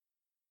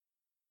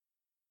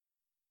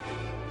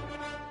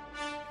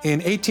In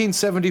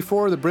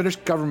 1874, the British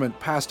government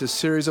passed a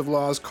series of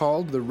laws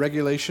called the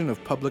Regulation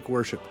of Public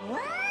Worship.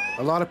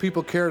 A lot of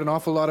people cared an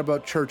awful lot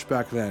about church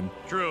back then.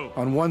 True.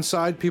 On one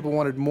side, people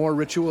wanted more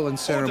ritual and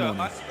ceremony.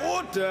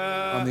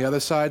 Order. On the other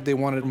side, they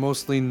wanted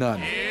mostly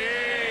none.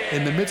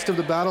 In the midst of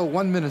the battle,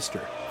 one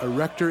minister, a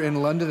rector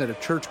in London at a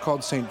church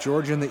called St.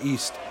 George in the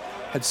East,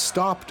 had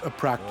stopped a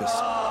practice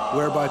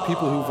whereby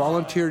people who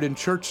volunteered in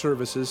church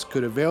services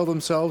could avail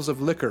themselves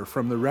of liquor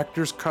from the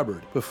rector's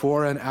cupboard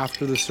before and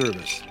after the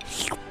service.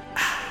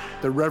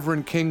 The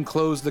Reverend King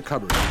closed the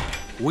cupboard.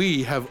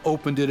 We have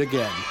opened it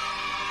again.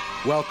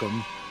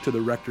 Welcome to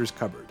the rector's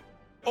cupboard.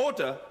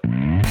 Order.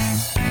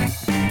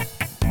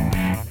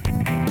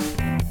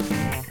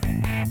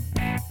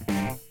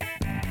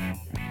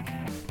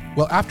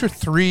 Well, after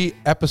 3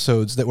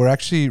 episodes that were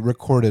actually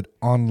recorded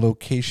on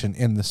location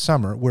in the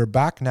summer, we're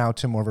back now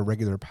to more of a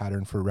regular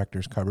pattern for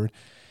Rector's Cupboard,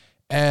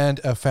 and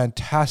a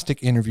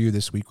fantastic interview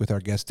this week with our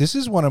guest. This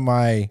is one of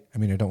my, I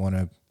don't want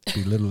to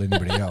belittle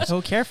anybody else.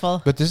 Oh,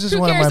 careful. But this is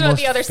Who one of cares my about most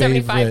the other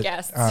 75 favorite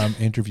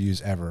guests?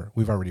 Interviews ever.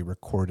 We've already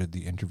recorded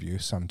the interview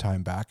some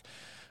time back.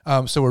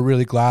 So we're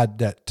really glad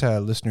that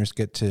listeners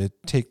get to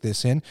take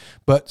this in.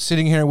 But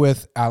sitting here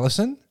with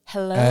Allison.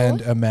 Hello.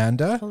 And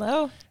Amanda.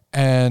 Hello.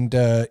 And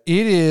it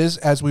is,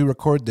 as we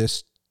record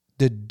this,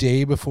 the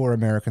day before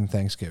American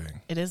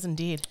Thanksgiving. It is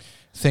indeed.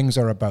 Things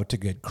are about to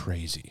get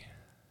crazy.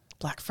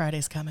 Black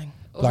Friday's coming.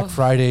 Black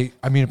Friday,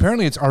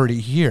 apparently it's already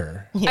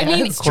here. Yeah, I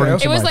mean, it's according true.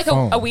 to it was my like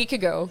phone. a week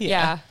ago.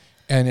 Yeah.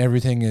 And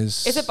everything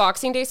is... Is it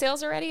Boxing Day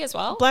sales already as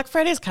well? Black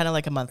Friday's kind of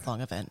like a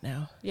month-long event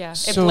now. Yeah. It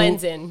So-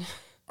 blends in.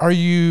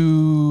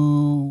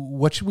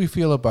 What should we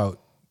feel about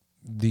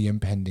the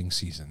impending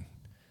season?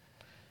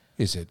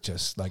 Is it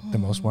just like the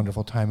most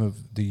wonderful time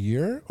of the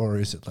year? Or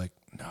is it like,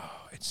 no,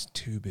 it's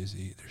too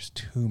busy. There's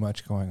too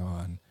much going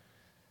on.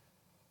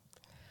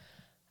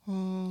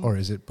 Or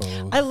is it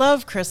both? I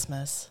love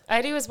Christmas.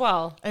 I do as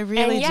well. I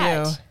really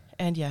And do. yet-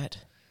 And yet.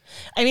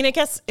 I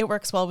guess it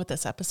works well with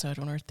this episode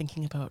when we're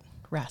thinking about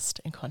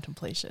rest and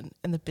contemplation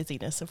and the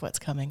busyness of what's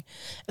coming.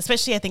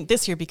 Especially, I think,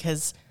 this year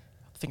because...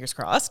 Fingers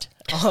crossed,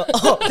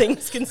 all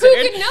things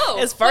considered. Who could know?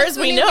 As far What's as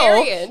the we new know,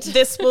 variant?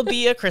 this will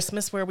be a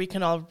Christmas where we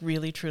can all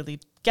really, truly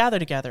gather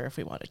together if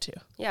we wanted to.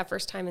 Yeah,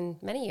 first time in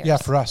many years. Yeah,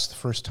 for us, the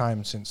first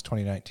time since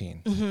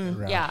 2019.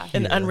 around Yeah. An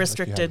here, like, you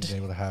unrestricted haven't been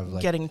able to have,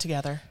 like, getting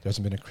together. there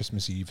hasn't been a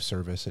Christmas Eve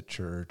service at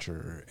church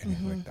or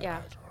anything like that.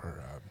 Yeah. Or,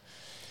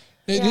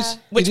 Yeah.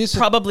 Which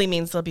probably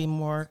means there'll be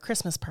more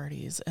Christmas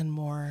parties and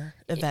more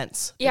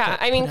events. that Yeah, get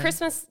put in.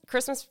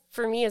 Christmas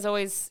for me is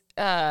always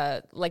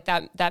like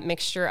that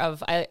mixture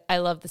of I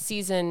love the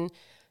season,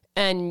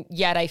 and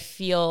yet I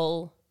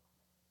feel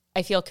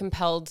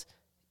compelled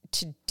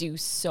to do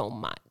so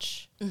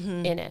much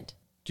in it.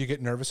 Do you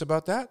get nervous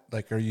about that?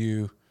 Like, are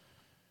you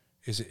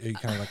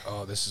kind of like,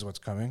 oh, this is what's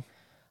coming?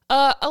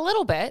 A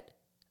little bit,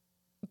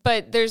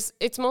 but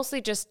it's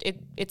mostly just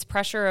it's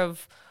pressure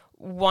of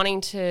wanting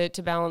to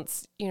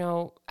balance,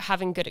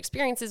 having good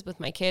experiences with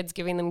my kids,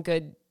 giving them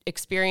good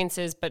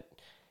experiences, but,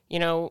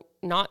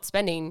 not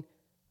spending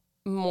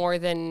more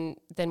than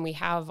we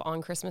have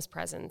on Christmas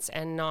presents,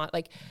 and not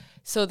like,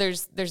 so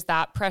there's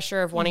that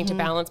pressure of wanting to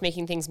balance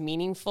making things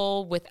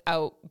meaningful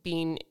without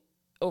being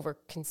over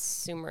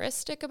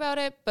consumeristic about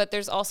it. But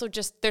there's also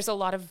there's a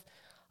lot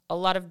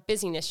of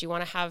busyness. You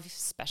want to have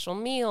special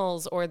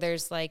meals, or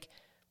there's like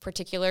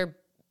particular,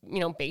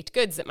 baked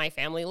goods that my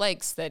family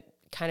likes that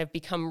kind of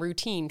become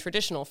routine,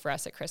 traditional for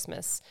us at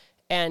Christmas.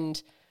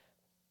 And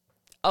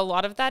a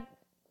lot of that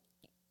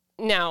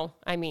now,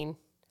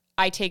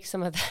 I take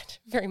some of that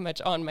very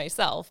much on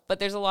myself, but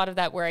there's a lot of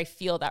that where I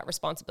feel that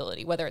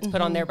responsibility, whether it's put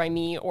on there by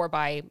me or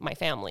by my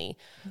family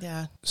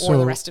Yeah. or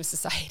the rest of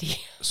society.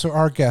 So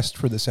our guest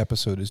for this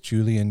episode is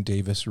Julian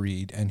Davis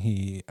Reed, and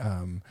he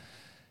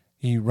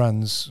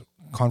runs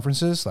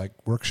conferences, like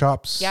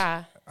workshops.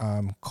 Yeah.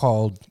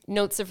 Called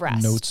Notes of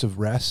Rest. Notes of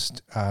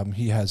Rest.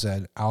 He has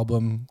an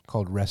album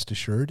called Rest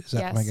Assured. Is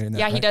that, am I getting that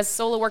Yeah, right? he does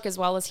solo work as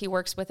well as he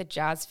works with a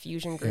jazz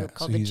fusion group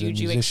called the he's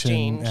Juju a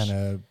musician Exchange. and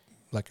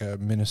a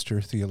minister,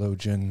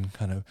 theologian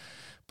kind of,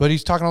 but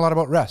he's talking a lot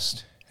about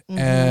rest.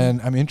 And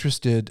I'm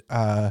interested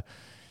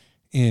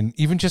in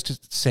even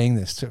just saying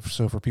this.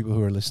 So for people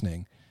who are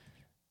listening,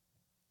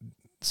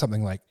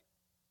 something like,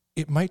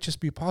 it might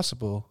just be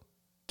possible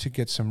to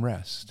get some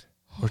rest,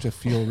 or to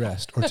feel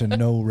rest, or to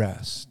know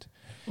rest.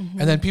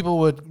 And then people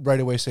would right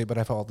away say, but I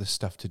have all this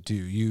stuff to do.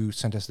 You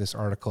sent us this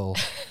article,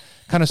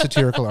 kind of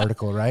satirical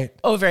article, right?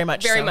 Oh, very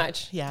much. Very so.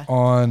 much. Yeah.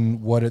 On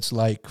what it's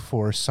like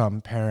for some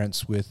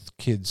parents with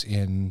kids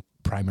in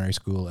primary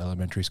school,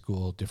 elementary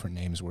school, different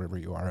names wherever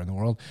you are in the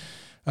world.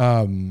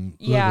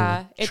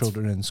 Yeah,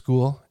 children in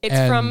school. It's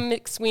from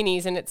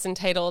McSweeney's, and it's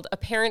entitled "A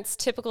Parent's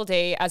Typical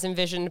Day as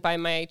Envisioned by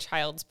My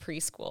Child's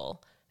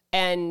Preschool."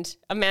 And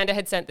Amanda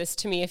had sent this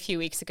to me a few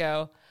weeks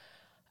ago,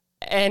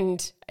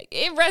 and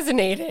it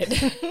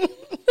resonated.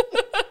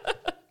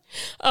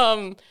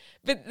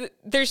 But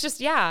there's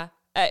just,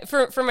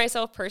 for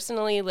myself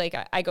personally, like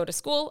I go to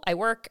school, I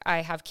work,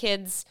 I have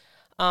kids,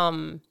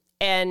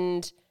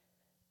 and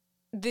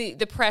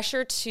the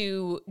pressure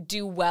to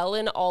do well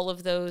in all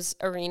of those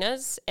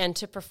arenas and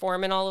to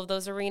perform in all of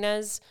those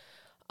arenas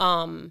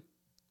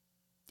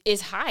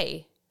is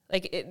high.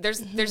 Like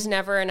there's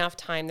never enough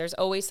time. There's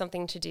always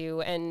something to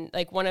do. And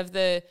like one of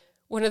the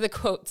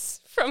quotes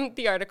from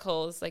the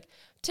article is like,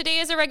 today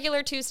is a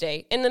regular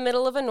Tuesday in the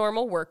middle of a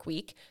normal work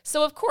week.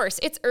 So of course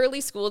it's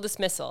early school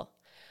dismissal.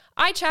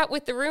 I chat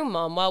with the room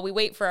mom while we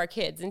wait for our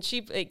kids. And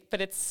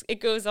it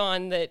goes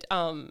on that,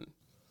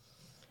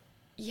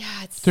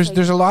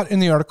 there's a lot in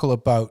the article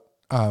about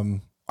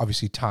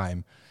obviously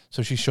time.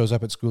 So she shows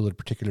up at school at a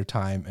particular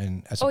time,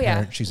 and as a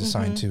parent, she's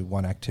assigned to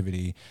one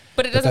activity.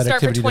 But it doesn't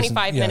start for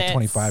 25 minutes. Yeah,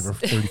 25 or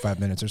 35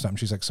 minutes or something.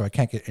 She's like, so I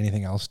can't get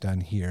anything else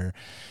done here.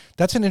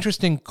 That's an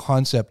interesting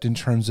concept in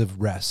terms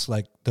of rest,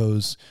 like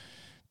those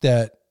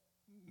that,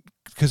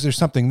 because there's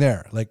something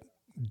there, like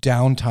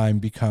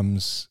downtime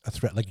becomes a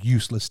threat, like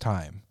useless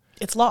time.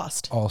 It's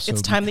lost. Also,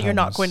 it's time that you're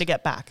not going to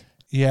get back.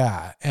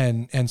 Yeah.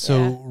 And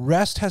so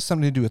rest has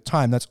something to do with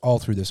time. That's all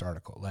through this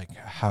article. Like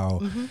how,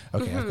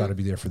 I've got to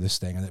be there for this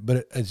thing.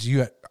 But as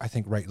you, I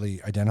think,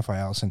 rightly identify,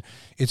 Allison,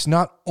 it's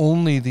not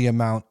only the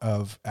amount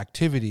of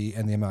activity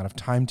and the amount of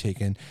time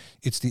taken,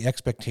 it's the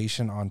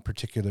expectation on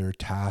particular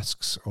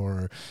tasks.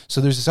 So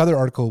there's this other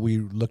article we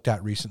looked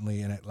at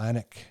recently in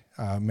Atlantic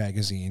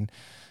magazine.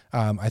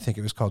 I think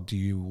it was called, Do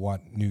You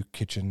Want New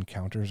Kitchen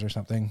Counters or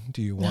something?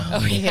 Do you want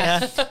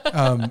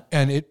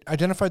and it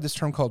identified this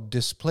term called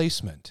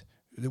displacement,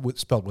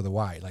 spelled with a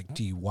Y, like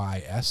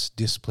D-Y-S,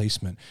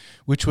 displacement,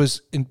 which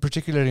was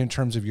particularly in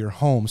terms of your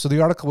home. So the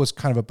article was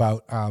kind of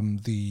about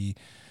the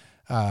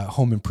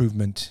home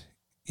improvement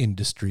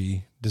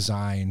industry,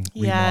 design,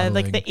 remodeling,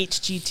 like the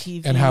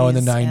HGTVs. And how in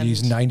the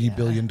 90s, $90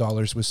 billion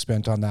was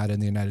spent on that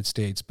in the United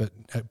States, but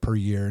per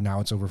year,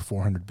 now it's over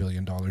 $400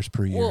 billion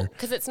per year. Well,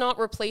 because it's not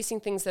replacing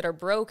things that are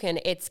broken,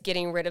 it's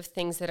getting rid of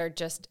things that are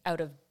just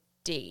out of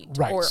date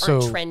or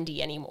aren't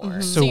trendy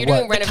anymore. So you're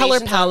doing renovations. The color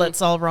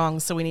palette's all wrong,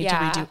 so we need to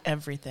redo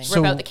everything.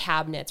 Rip out the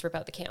cabinets, rip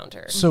out the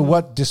counter. So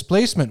what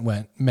displacement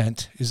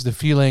meant is the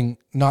feeling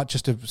not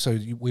just of, so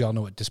we all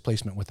know what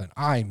displacement with an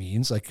I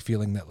means, like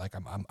feeling that like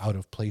I'm out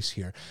of place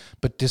here.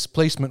 But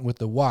displacement with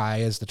the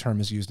Y, as the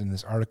term is used in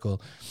this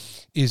article,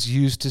 is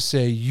used to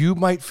say you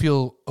might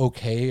feel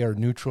okay or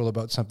neutral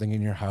about something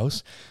in your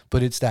house,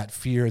 but it's that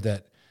fear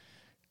that,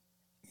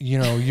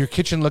 your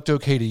kitchen looked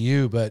okay to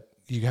you, but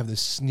you have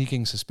this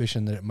sneaking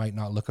suspicion that it might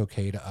not look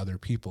okay to other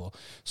people.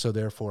 So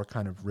therefore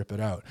kind of rip it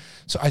out.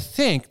 So I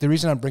think the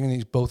reason I'm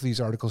bringing both these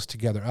articles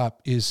together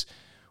up is,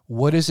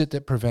 what is it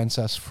that prevents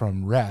us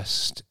from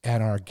rest?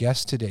 And our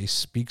guest today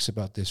speaks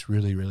about this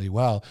really, really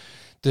well.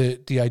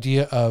 The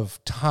idea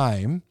of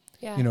time,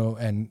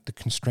 and the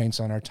constraints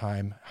on our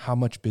time, how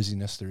much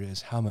busyness there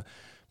is,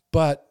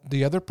 but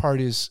the other part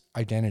is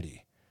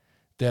identity,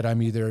 that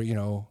I'm either,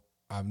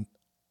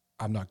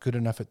 I'm not good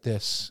enough at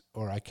this,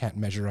 or I can't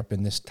measure up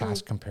in this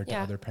task compared to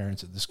other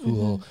parents at the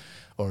school,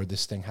 or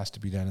this thing has to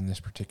be done in this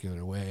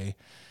particular way.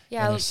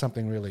 Yeah. And there's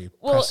something really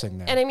pressing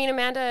there. And I mean,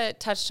 Amanda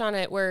touched on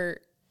it,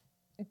 where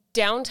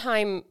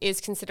downtime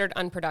is considered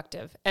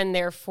unproductive, and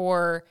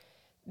therefore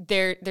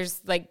there's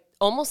like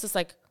almost this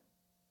like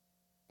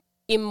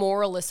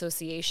immoral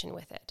association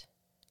with it.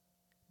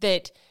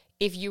 That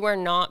if you are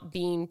not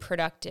being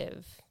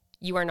productive,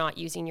 you are not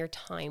using your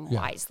time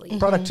wisely.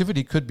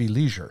 Productivity could be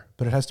leisure,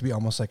 but it has to be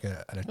almost like an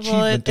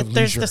achievement of leisure.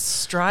 There's the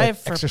strive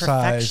for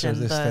exercise perfection,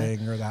 or this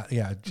thing or that.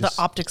 Yeah, the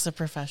optics of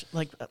perfection,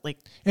 like.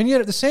 And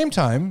yet at the same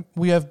time,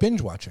 we have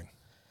binge watching.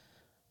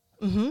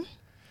 Mm-hmm.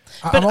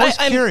 I'm always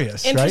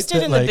curious. I'm interested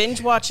right? in the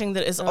binge watching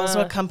that is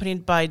also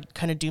accompanied by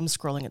kind of doom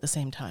scrolling at the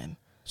same time.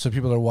 So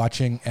people are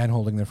watching and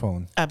holding their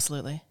phone.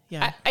 Absolutely,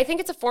 yeah. I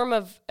think it's a form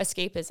of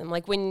escapism.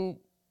 Like when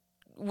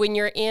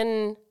you're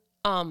in.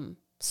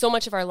 So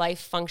much of our life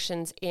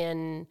functions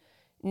in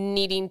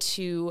needing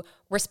to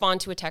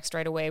respond to a text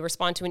right away,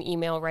 respond to an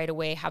email right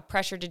away, have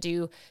pressure to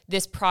do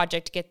this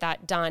project, get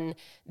that done,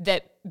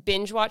 that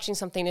binge watching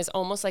something is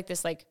almost like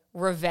this like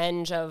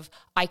revenge of,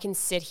 I can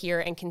sit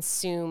here and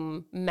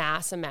consume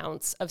mass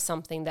amounts of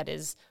something that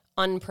is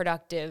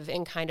unproductive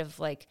and kind of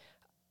like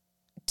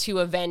to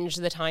avenge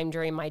the time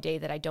during my day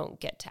that I don't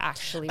get to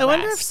actually rest. I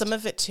wonder if some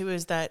of it too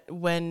is that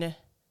when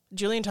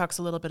Julian talks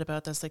a little bit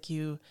about this, like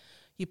you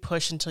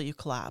push until you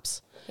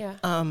collapse. Yeah.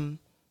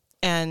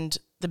 And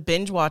the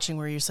binge watching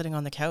where you're sitting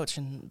on the couch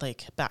and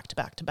like back to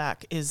back to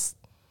back is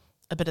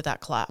a bit of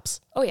that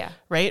collapse. Oh yeah.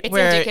 Right? It's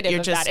where indicative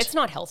you're of just, that. It's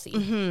not healthy.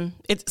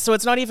 Mm-hmm. So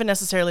it's not even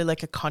necessarily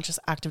like a conscious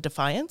act of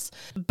defiance,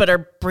 but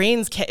our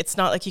brains can't, it's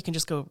not like you can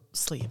just go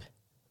sleep,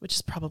 which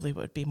is probably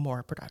what would be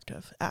more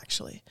productive,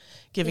 actually.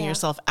 Giving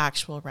yourself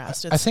actual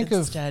rest. I think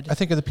of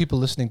the people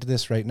listening to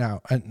this right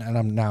now, and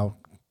I'm now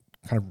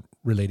kind of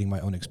relating my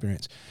own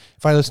experience.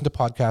 If I listen to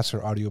podcasts or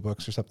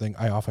audiobooks or something,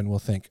 I often will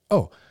think,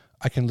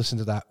 I can listen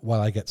to that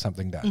while I get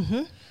something done.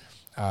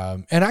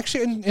 Mm-hmm. And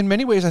actually, in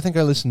many ways, I think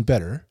I listen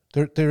better.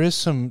 There is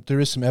some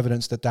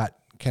evidence that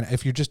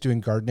if you're just doing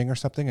gardening or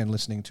something and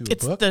listening to a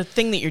It's book, the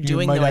thing that you're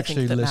doing, you might though,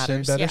 actually I think, that listen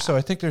matters. better. Yeah. So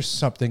I think there's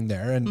something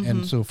there.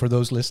 And so for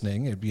those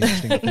listening, it'd be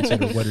interesting to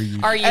consider what are you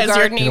Are you As you're-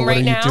 gardening what are right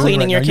you now? doing Cleaning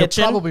right your now?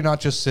 kitchen? You're probably not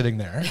just sitting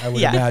there. I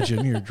would Yeah.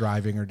 imagine you're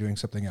driving or doing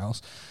something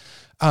else.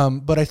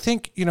 But I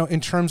think, in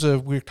terms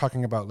of, we're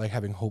talking about like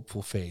having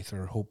hopeful faith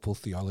or hopeful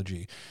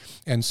theology,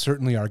 and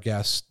certainly our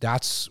guests,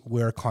 that's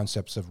where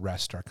concepts of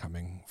rest are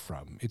coming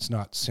from. It's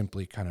not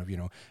simply kind of,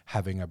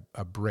 having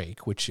a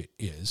break, which it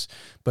is,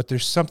 but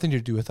there's something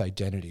to do with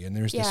identity. And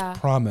there's Yeah.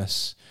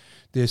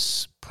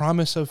 this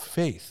promise of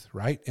faith,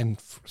 right?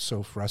 And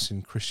so for us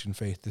in Christian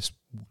faith,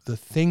 the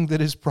thing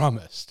that is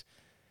promised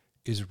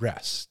is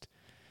rest.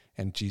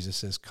 And Jesus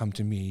says, "Come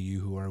to me, you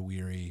who are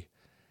weary,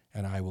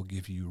 and I will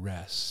give you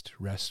rest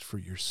for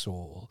your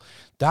soul."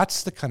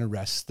 That's the kind of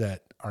rest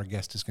that our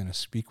guest is going to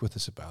speak with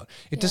us about.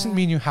 It doesn't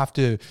mean you have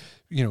to,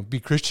 be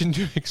Christian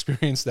to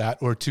experience that,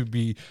 or to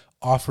be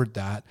offered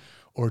that,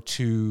 or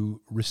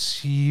to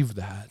receive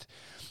that.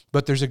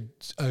 But there's a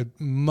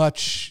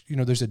much,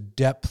 there's a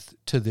depth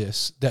to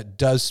this that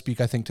does speak,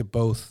 I think, to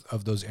both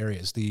of those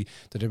areas, the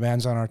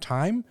demands on our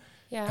time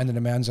and the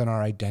demands on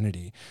our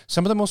identity.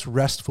 Some of the most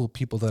restful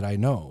people that I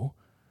know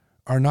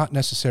are not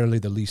necessarily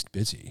the least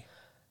busy.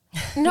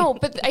 No,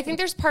 but I think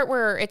there's part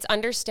where it's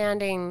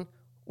understanding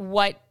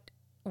what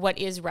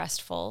is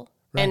restful.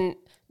 Right. And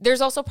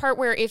there's also part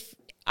where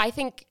I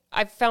think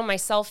I've found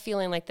myself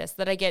feeling like this,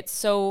 that I get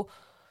so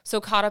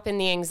caught up in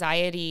the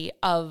anxiety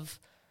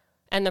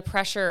and the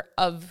pressure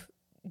of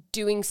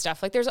doing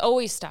stuff. Like there's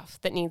always stuff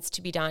that needs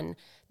to be done,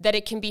 that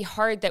it can be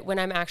hard that when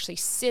I'm actually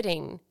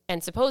sitting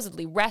and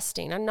supposedly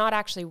resting, I'm not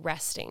actually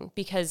resting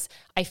because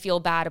I feel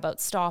bad about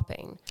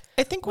stopping.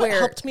 I think what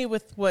helped me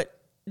with what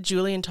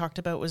Julian talked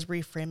about was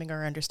reframing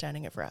our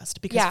understanding of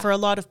rest, because Yeah. for a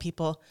lot of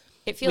people,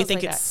 It feels we think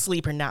like it's that.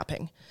 sleep or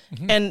napping,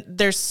 and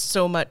there's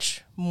so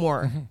much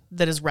more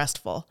that is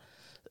restful,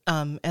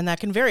 and that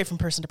can vary from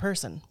person to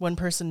person. One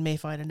person may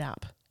find a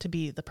nap to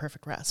be the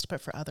perfect rest,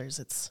 but for others,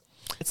 it's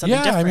something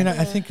different. I mean,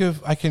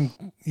 I can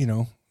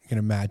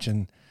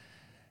imagine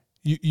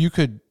you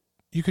could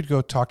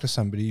go talk to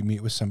somebody,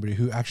 meet with somebody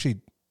who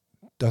actually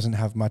doesn't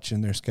have much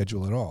in their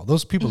schedule at all.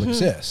 Those people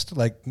exist.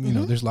 Like,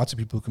 there's lots of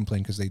people who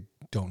complain because they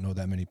don't know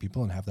that many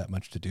people and have that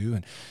much to do.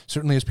 And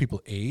certainly as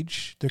people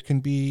age, there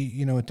can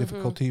be, a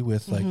difficulty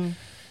with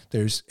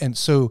and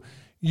so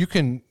you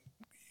can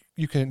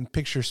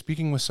picture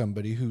speaking with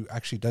somebody who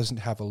actually doesn't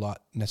have a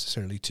lot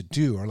necessarily to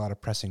do or a lot of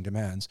pressing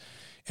demands.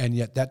 And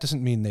yet that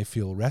doesn't mean they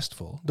feel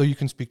restful, though you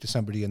can speak to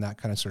somebody in that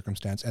kind of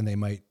circumstance and they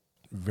might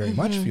very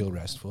much feel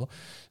restful.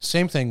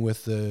 Same thing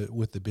with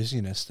the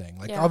busyness thing.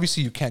 Like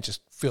obviously you can't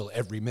just fill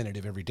every minute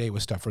of every day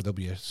with stuff, or there'll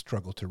be a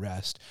struggle to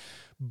rest.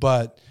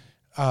 But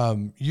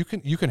you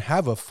can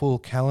have a full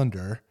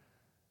calendar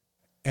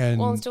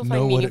and still know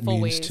find what it meaningful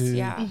means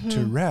ways,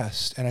 to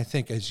rest. And I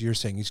think, as you're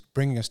saying, he's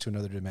bringing us to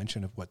another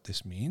dimension of what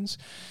this means.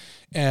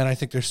 And I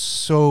think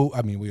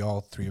we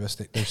all three of us,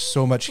 there's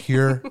so much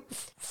here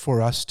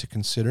for us to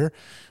consider.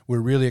 We're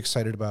really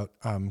excited about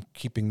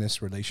keeping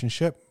this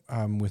relationship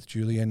with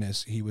Julian,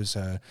 as he was,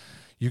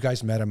 you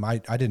guys met him. I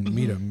didn't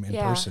meet him in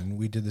person.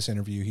 We did this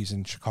interview. He's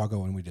in Chicago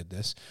when we did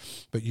this,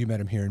 but you met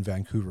him here in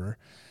Vancouver.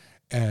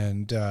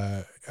 And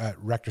at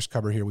Rector's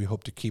Cupboard here, we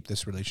hope to keep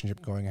this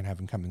relationship going and have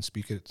him come and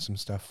speak at some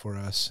stuff for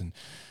us. And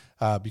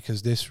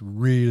because this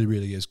really,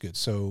 really is good.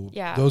 So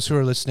those who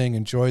are listening,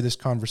 enjoy this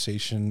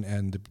conversation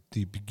and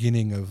the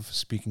beginning of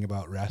speaking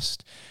about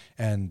rest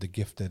and the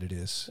gift that it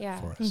is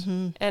for us.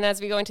 And as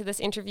we go into this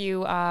interview,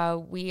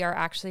 we are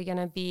actually going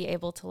to be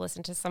able to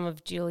listen to some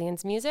of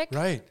Julian's music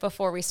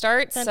before we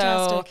start.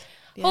 Fantastic.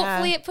 So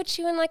hopefully it puts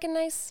you in like a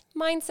nice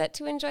mindset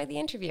to enjoy the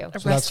interview. A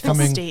So that's restful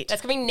coming- state.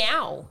 That's coming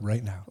now.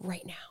 Right now.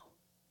 Right now.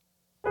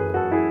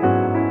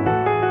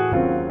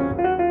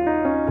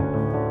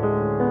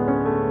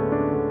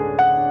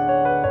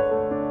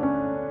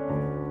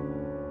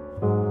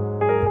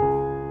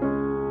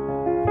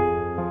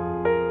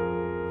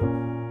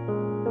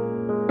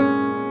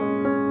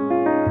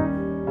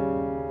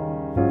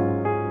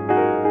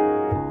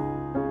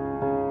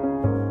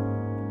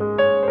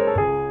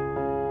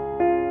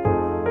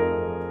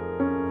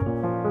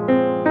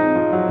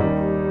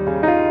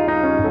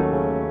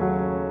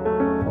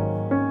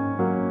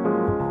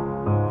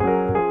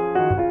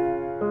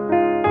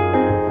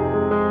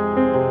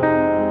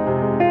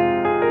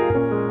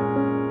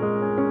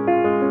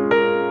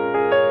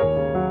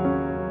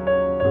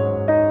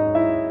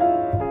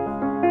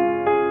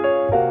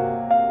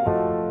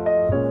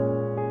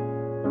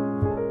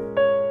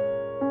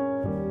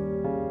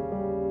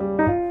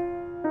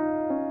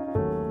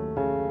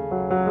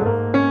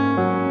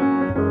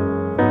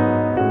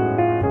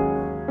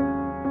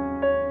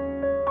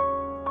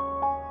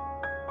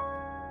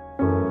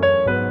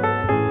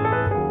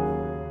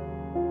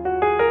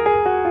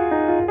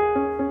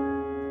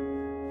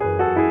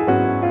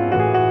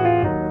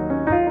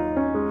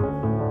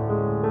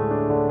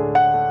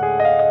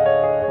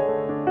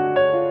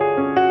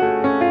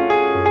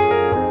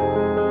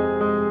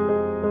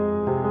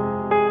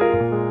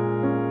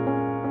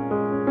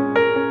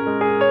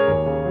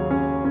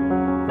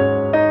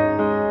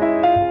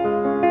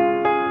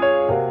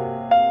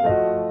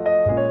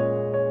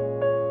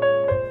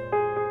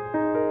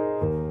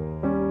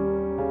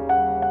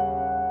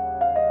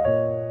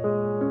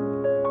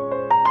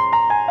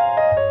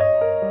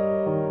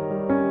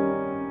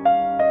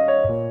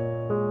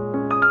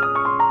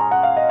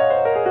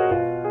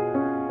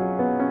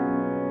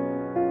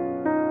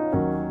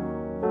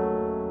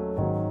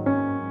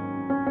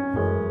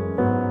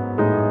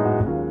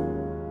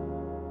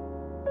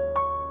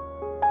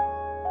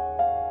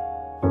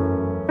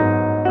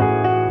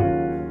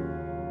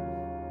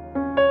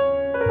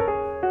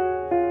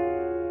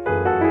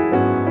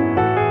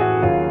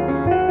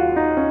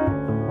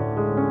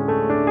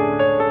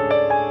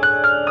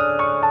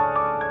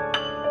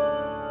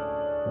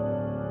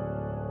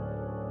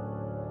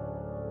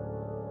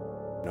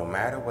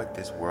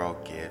 this world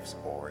gives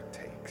or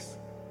takes.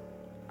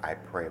 I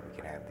pray we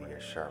can have the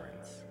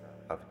assurance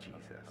of Jesus.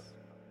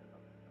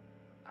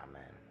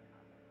 Amen.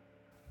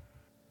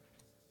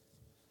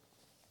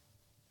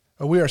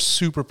 We are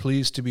super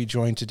pleased to be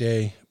joined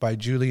today by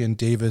Julian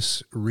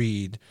Davis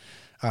Reed.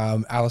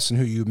 Allison,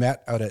 who you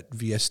met out at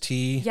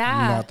VST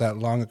not that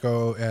long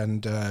ago.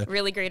 And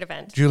really great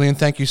event. Julian,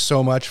 thank you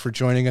so much for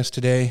joining us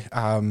today.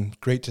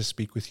 Great to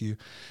speak with you.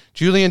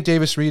 Julian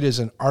Davis Reed is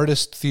an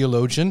artist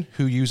theologian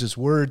who uses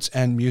words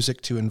and music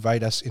to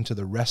invite us into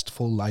the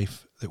restful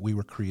life that we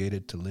were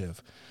created to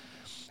live.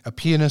 A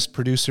pianist,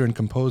 producer, and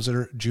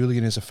composer,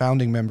 Julian is a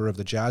founding member of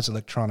the jazz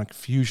electronic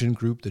fusion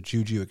group, the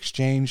Juju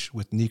Exchange,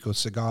 with Nico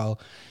Segal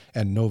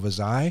and Nova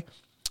Zai.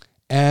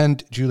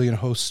 And Julian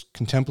hosts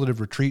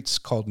contemplative retreats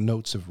called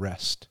Notes of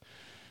Rest.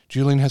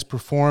 Julian has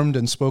performed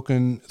and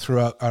spoken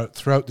throughout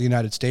the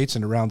United States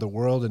and around the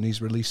world, and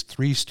he's released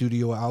 3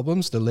 studio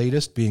albums, the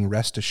latest being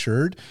Rest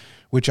Assured,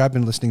 which I've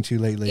been listening to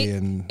lately.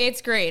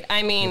 It's great.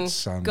 I mean,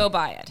 go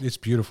buy it. It's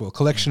beautiful. A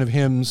collection of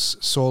hymns,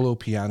 solo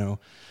piano.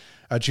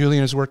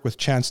 Julian has worked with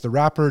Chance the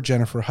Rapper,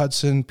 Jennifer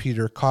Hudson,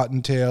 Peter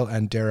Cottontail,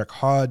 and Derek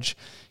Hodge.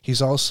 He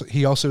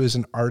also is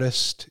an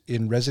artist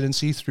in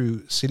residency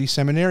through City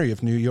Seminary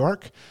of New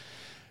York.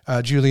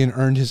 Julian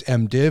earned his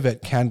MDiv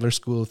at Candler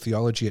School of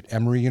Theology at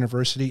Emory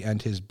University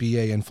and his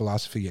BA in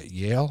philosophy at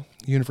Yale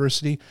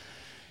University.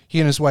 He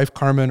and his wife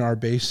Carmen are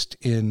based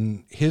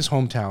in his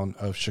hometown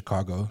of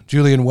Chicago.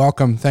 Julian,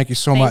 welcome. Thank you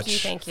so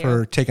much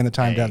for taking the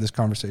time to have this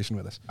conversation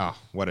with us. Oh,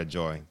 what a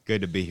joy.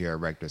 Good to be here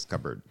at Rector's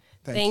Cupboard.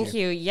 Thank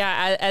you.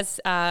 Yeah, as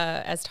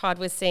Todd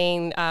was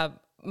saying,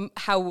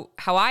 how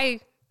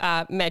I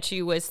met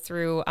you was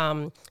through,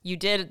 you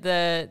did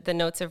the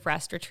Notes of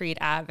Rest retreat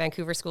at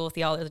Vancouver School of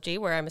Theology,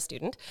 where I'm a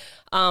student.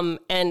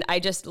 And I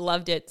just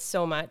loved it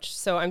so much.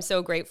 So I'm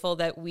so grateful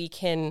that we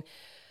can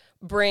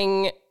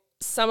bring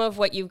some of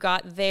what you've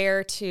got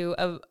there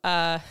to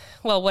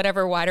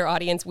whatever wider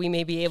audience we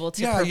may be able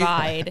to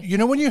provide. You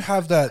know, when you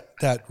have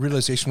that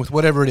realization with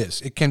whatever it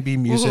is, it can be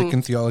music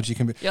and theology,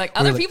 can be. You're like,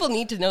 other people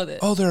need to know this.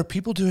 Oh, there are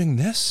people doing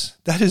this?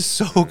 That is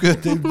so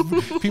good.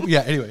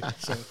 Anyway.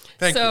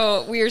 Thank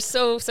you. We are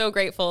so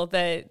grateful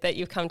that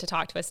you've come to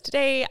talk to us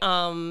today.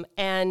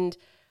 And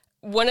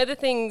one of the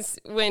things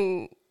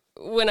when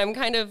I'm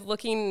kind of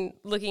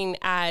looking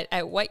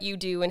at what you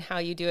do and how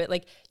you do it,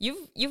 like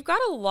you've got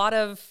a lot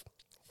of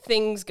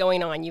things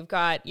going on.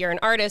 You're an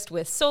artist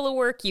with solo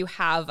work. You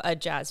have a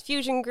jazz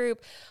fusion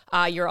group.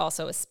 You're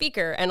also a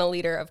speaker and a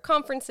leader of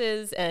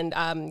conferences and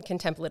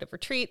contemplative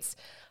retreats.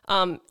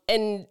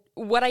 And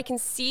what I can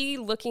see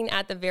looking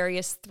at the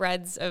various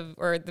threads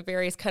or the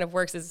various kind of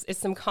works is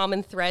some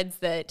common threads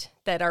that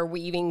are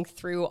weaving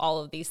through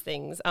all of these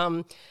things.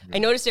 I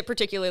noticed it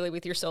particularly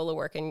with your solo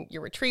work and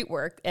your retreat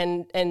work,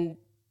 and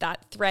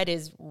that thread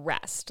is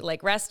rest.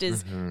 Like rest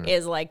is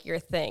like your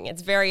thing.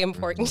 It's very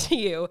important to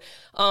you.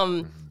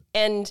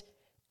 And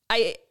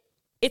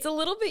it's a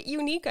little bit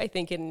unique, I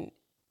think,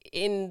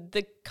 in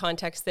the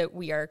context that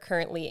we are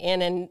currently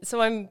in. And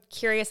so I'm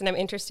curious and I'm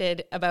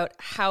interested about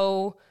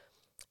how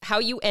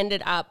you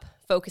ended up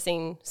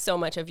focusing so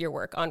much of your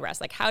work on rest.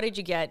 Like, how did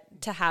you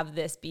get to have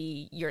this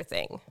be your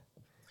thing?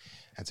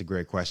 That's a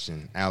great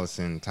question.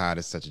 Allison, Todd,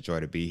 it's such a joy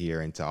to be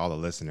here. And to all the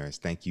listeners,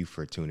 thank you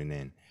for tuning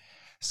in.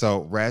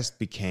 So rest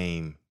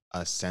became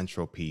a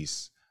central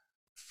piece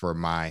for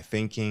my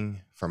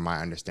thinking, for my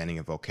understanding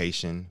of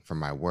vocation, for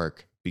my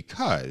work,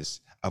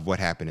 because of what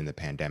happened in the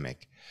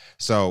pandemic.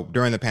 So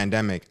during the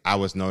pandemic, I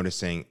was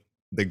noticing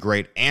the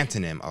great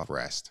antonym of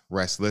rest,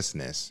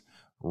 restlessness,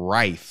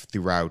 rife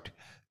throughout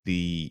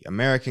the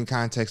American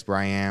context where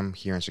I am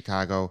here in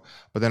Chicago,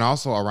 but then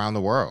also around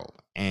the world,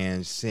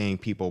 and seeing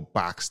people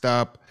boxed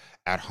up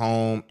at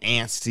home,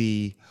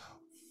 antsy,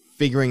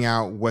 figuring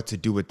out what to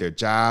do with their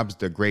jobs.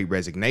 The Great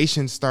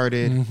Resignation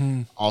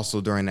started also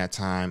during that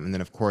time. And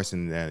then, of course,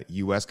 in the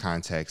U.S.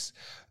 context,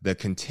 the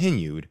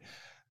continued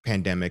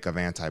pandemic of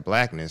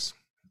anti-Blackness,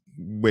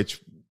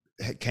 which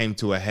came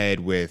to a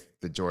head with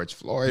the George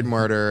Floyd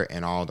murder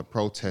and all the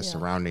protests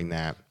surrounding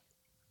that.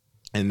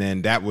 And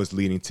then that was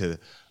leading to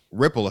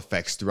ripple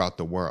effects throughout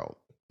the world.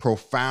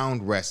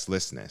 Profound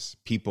restlessness,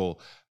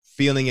 people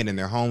feeling it in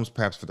their homes,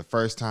 perhaps for the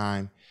first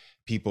time,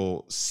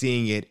 people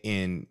seeing it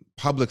in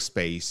public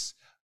space,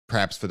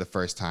 perhaps for the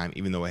first time,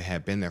 even though it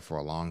had been there for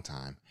a long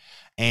time.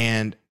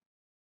 And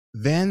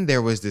then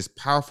there was this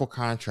powerful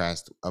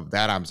contrast of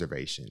that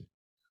observation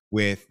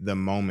with the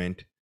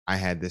moment I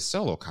had this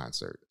solo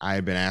concert. I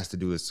had been asked to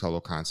do this solo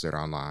concert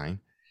online.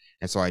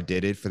 And so I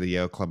did it for the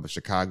Yale Club of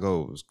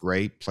Chicago. It was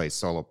great, played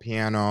solo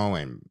piano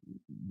and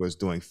was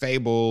doing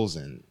fables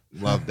and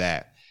loved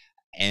that.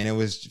 And it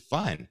was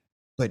fun.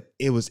 But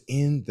it was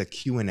in the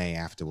Q&A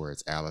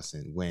afterwards,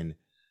 Allison, when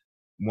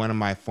one of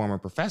my former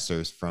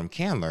professors from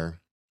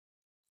Candler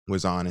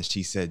was on, and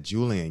she said,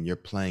 "Julian, your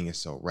playing is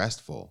so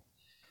restful."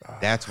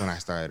 That's when I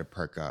started to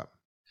perk up.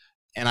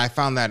 And I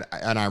found that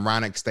an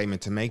ironic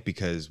statement to make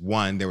because,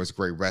 one, there was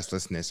great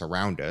restlessness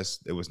around us.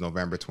 It was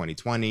November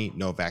 2020,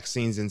 no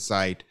vaccines in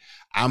sight.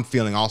 I'm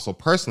feeling also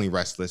personally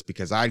restless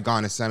because I'd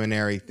gone to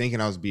seminary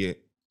thinking I was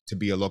to to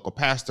be a local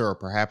pastor or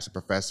perhaps a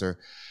professor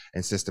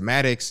in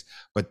systematics,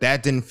 but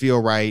that didn't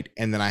feel right.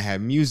 And then I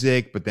had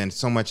music, but then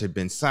so much had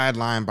been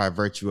sidelined by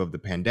virtue of the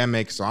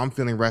pandemic. So I'm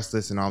feeling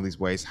restless in all these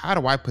ways. How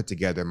do I put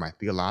together my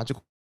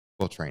theological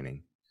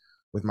training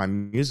with my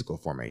musical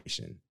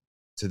formation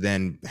to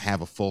then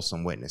have a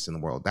fulsome witness in the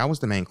world? That was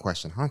the main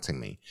question haunting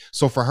me.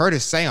 So for her to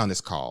say on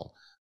this call,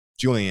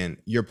 Julian,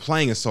 your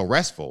playing is so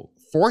restful,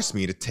 forced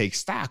me to take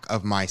stock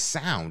of my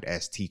sound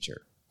as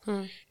teacher.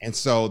 And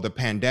so the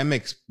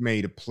pandemic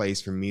made a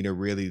place for me to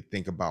really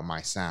think about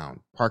my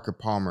sound. Parker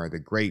Palmer, the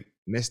great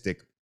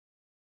mystic,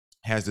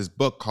 has this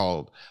book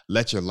called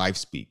Let Your Life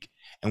Speak.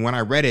 And when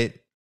I read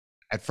it,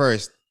 at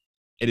first,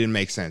 it didn't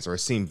make sense, or it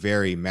seemed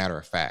very matter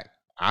of fact.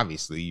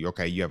 Obviously,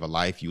 okay, you have a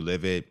life, you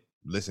live it,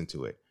 listen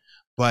to it.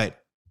 But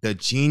the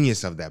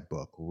genius of that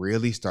book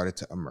really started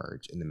to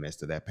emerge in the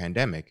midst of that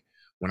pandemic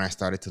when I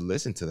started to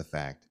listen to the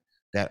fact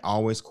that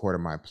always core to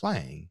my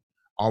playing,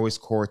 always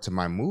core to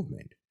my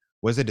movement,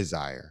 was a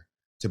desire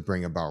to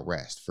bring about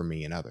rest for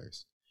me and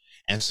others.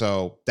 And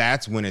so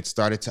that's when it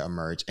started to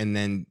emerge. And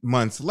then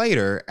months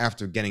later,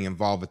 after getting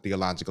involved with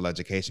theological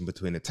education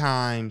between the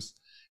times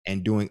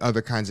and doing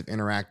other kinds of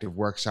interactive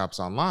workshops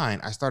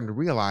online, I started to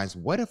realize,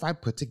 what if I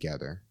put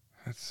together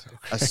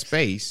a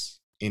space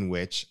in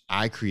which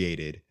I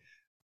created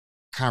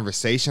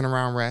conversation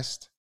around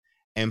rest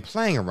and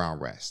playing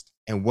around rest?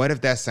 And what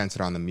if that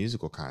centered on the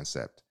musical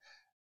concept,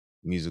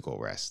 musical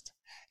rest?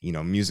 You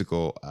know,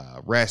 musical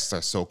rests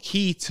are so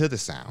key to the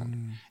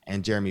sound.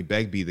 And Jeremy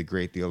Begbie, the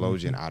great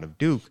theologian out of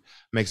Duke,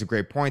 makes a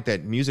great point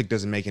that music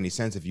doesn't make any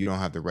sense if you don't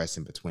have the rest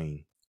in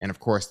between. And of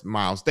course,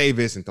 Miles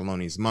Davis and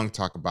Thelonious Monk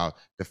talk about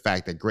the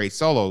fact that great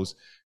solos,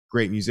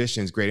 great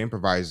musicians, great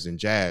improvisers in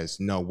jazz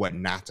know what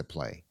not to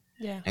play.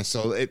 Yeah. And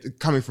so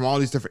coming from all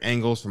these different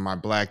angles, from my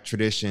Black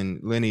tradition,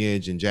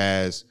 lineage in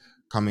jazz,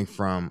 coming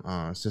from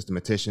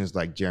systematicians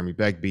like Jeremy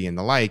Begbie and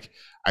the like,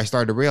 I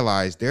started to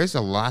realize there's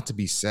a lot to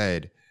be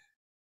said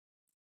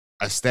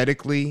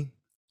aesthetically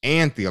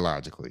and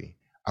theologically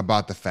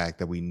about the fact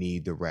that we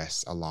need the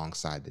rest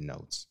alongside the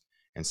notes.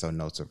 And so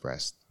Notes of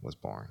Rest was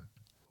born.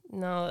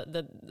 No,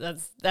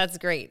 that's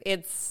great.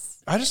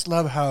 I just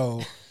love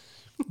how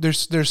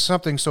there's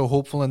something so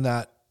hopeful in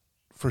that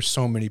for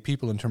so many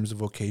people in terms of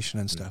vocation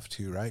and stuff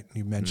too, right?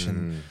 You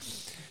mentioned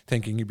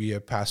thinking you'd be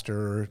a pastor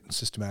or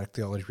systematic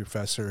theology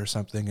professor or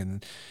something,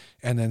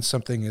 and then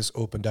something is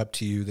opened up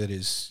to you that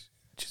is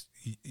just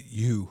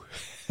you.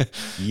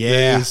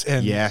 Yeah.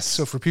 Yes.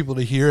 So for people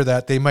to hear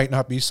that, they might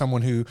not be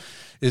someone who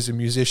is a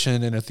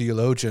musician and a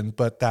theologian,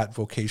 but that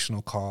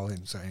vocational call.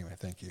 And so anyway,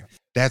 thank you.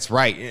 That's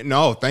right.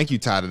 No, thank you,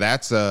 Todd.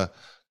 That's a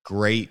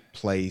great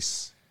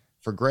place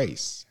for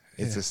grace.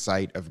 It's a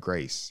site of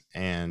grace,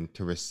 and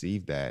to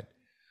receive that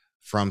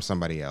from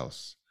somebody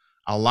else.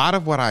 A lot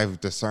of what I've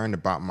discerned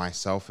about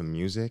myself in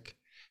music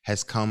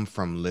has come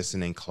from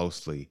listening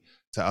closely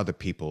to other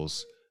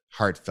people's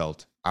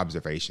heartfelt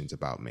observations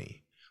about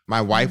me.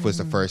 My wife was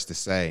the first to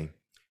say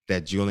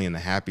that, Julian, the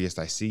happiest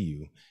I see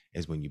you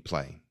is when you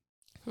play.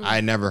 I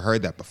had never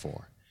heard that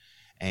before.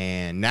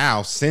 And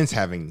now, since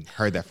having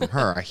heard that from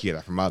her, I hear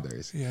that from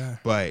others. Yeah.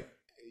 But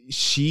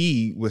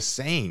she was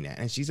saying that,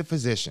 and she's a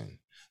physician,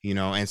 you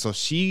know, and so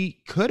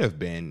she could have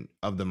been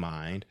of the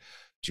mind,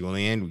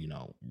 Julian, you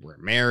know, we're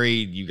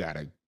married, you got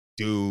to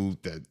do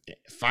the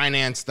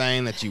finance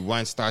thing that you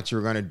once thought you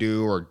were going to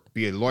do, or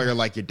be a lawyer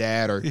like your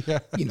dad, or,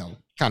 you know,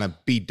 kind of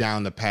beat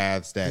down the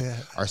paths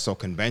that are so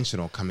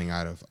conventional coming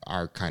out of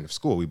our kind of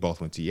school. We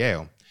both went to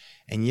Yale.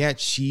 And yet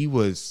she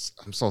was,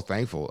 I'm so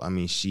thankful. I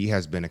mean, she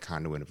has been a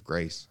conduit of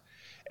grace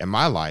in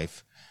my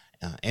life,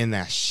 in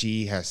that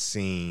she has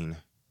seen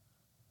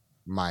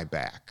my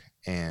back.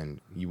 And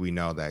we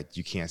know that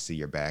you can't see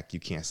your back, you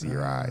can't see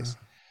your eyes.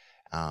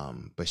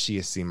 But she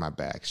has seen my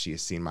back, she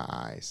has seen my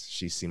eyes,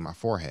 she's seen my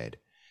forehead.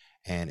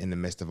 And in the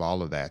midst of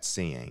all of that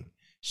seeing,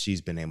 she's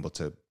been able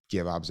to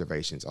give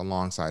observations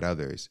alongside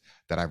others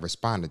that I've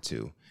responded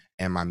to,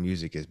 and my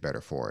music is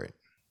better for it.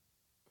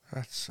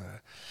 That's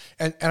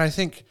and I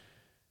think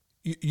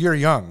you're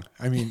young.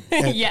 I mean,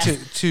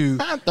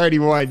 I'm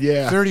 31.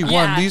 Yeah, 31.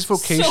 Yeah, these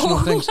vocational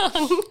so things.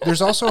 young.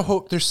 There's also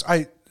hope. There's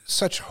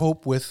such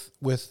hope with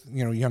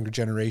you know, younger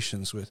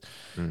generations with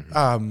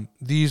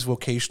these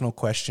vocational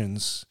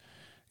questions.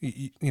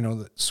 You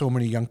know, so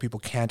many young people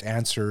can't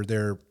answer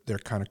their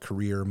kind of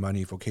career,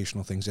 money,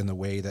 vocational things in the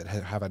way that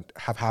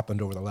have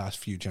happened over the last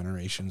few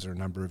generations or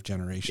number of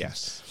generations.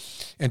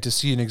 Yes. And to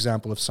see an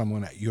example of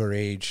someone at your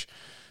age,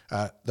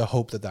 the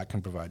hope that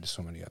can provide to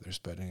so many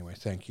others. But anyway,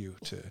 thank you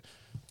to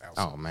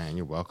Allison. Oh man,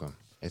 you're welcome.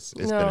 It's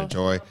been a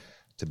joy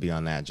to be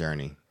on that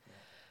journey.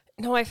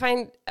 No, I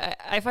find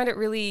it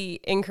really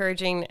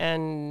encouraging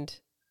and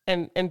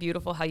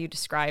beautiful how you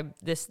describe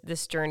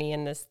this journey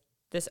and this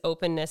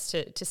openness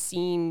to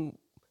seeing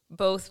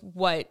both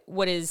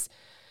what is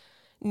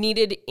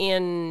needed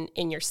in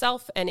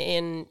yourself and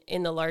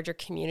in the larger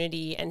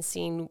community, and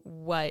seeing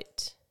where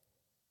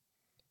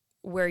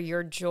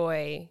your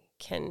joy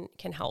can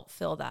help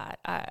fill that.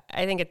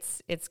 I think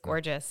it's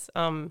gorgeous.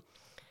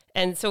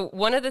 And so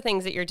one of the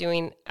things that you're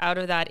doing out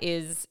of that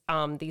is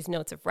these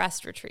Notes of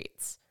Rest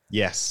retreats.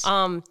 Yes.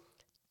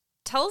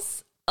 Tell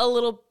us a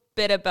little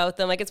bit about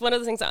them. Like, it's one of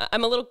the things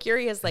I'm a little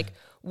curious, like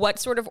what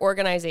sort of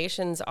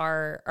organizations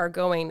are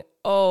going,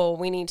 oh,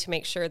 we need to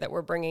make sure that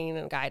we're bringing in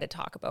a guy to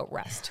talk about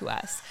rest to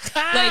us.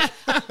 Like,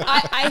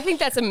 I think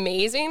that's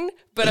amazing,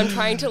 but I'm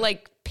trying to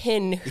like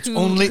pin It's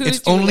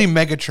only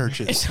mega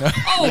churches.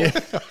 Oh,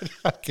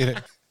 I'm kidding.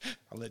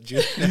 I'll let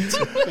you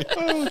answer.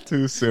 Oh,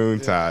 too soon,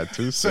 Todd.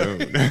 Too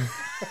soon.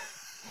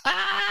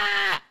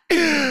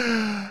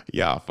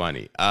 Y'all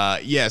funny.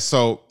 Yeah,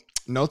 so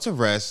Notes of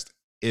Rest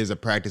is a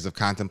practice of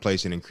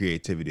contemplation and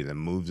creativity that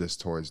moves us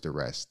towards the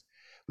rest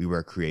we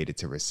were created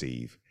to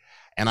receive.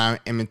 And I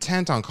am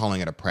intent on calling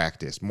it a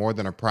practice more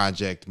than a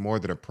project, more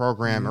than a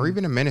program, or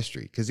even a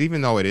ministry. Because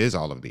even though it is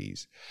all of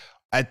these,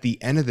 at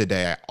the end of the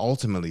day, I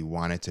ultimately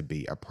want it to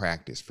be a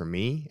practice for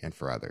me and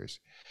for others.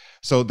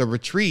 So the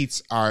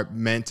retreats are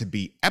meant to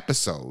be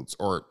episodes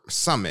or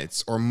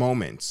summits or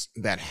moments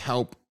that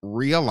help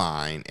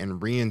realign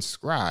and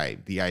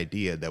reinscribe the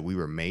idea that we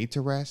were made to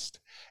rest,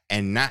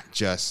 and not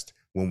just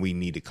when we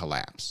need to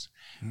collapse.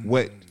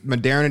 What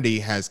modernity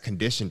has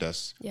conditioned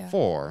us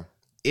for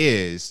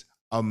is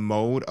a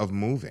mode of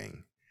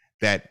moving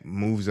that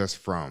moves us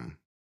from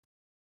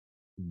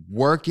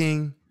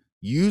working,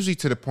 usually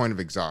to the point of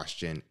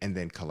exhaustion, and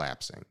then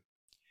collapsing.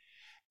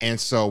 And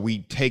so we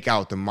take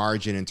out the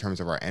margin in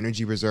terms of our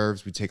energy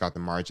reserves. We take out the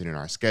margin in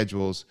our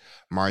schedules,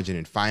 margin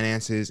in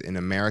finances. In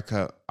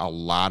America, a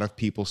lot of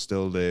people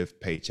still live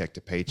paycheck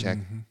to paycheck.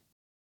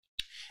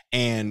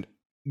 And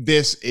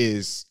this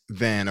is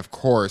then, of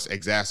course,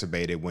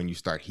 exacerbated when you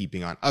start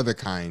heaping on other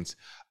kinds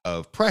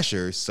of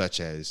pressures,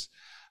 such as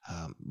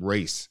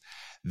race,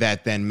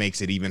 that then makes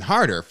it even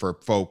harder for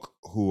folk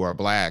who are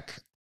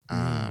Black,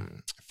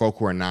 folk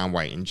who are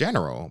non-white in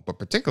general, but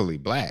particularly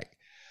Black,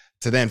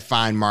 to then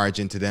find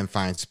margin, to then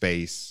find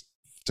space,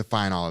 to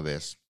find all of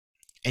this.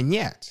 And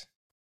yet,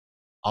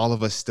 all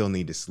of us still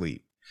need to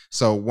sleep.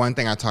 So one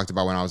thing I talked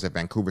about when I was at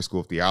Vancouver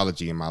School of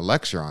Theology in my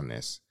lecture on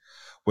this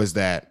was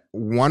that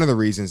one of the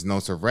reasons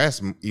Notes of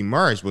Rest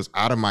emerged was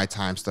out of my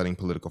time studying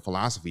political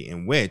philosophy,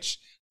 in which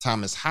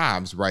Thomas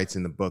Hobbes writes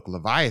in the book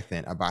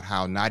Leviathan about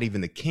how not even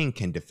the king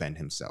can defend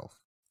himself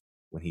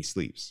when he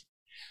sleeps.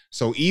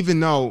 So even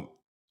though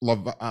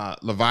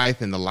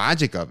Leviathan, the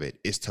logic of it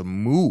is to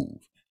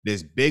move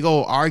this big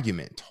old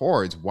argument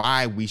towards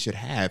why we should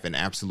have an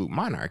absolute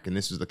monarch, and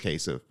this was the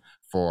case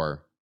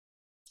for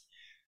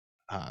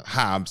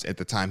Hobbes at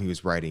the time he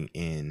was writing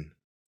in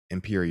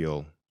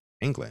Imperial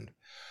England.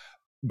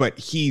 But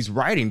he's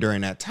writing during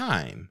that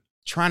time,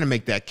 trying to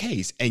make that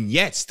case, and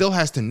yet still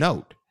has to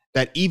note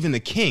that even the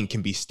king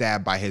can be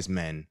stabbed by his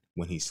men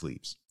when he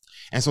sleeps.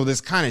 And so this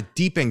kind of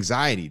deep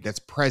anxiety that's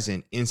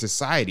present in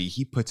society,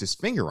 he puts his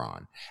finger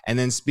on, and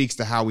then speaks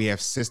to how we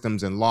have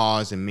systems and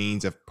laws and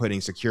means of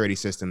putting security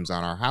systems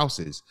on our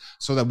houses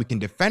so that we can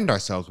defend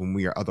ourselves when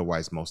we are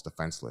otherwise most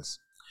defenseless.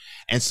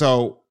 And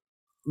so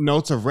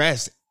Notes of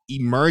Rest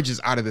emerges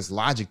out of this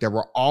logic that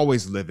we're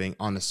always living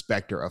on the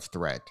specter of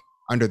threat,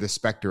 under the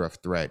specter of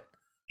threat,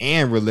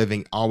 and we're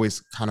living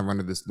always kind of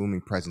under this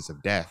looming presence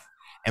of death.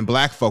 And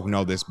Black folk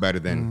know this better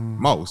than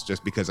most,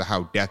 just because of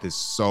how death is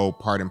so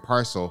part and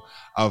parcel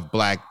of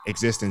Black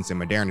existence and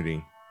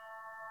modernity.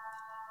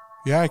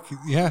 Yeah.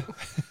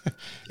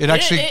 It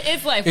actually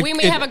it's life. We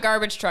may have a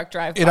garbage truck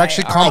drive. It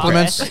actually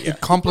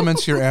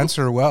complements your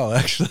answer well.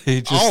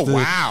 Actually, just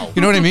wow.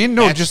 You know what I mean?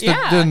 No, just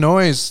the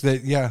noise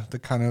that the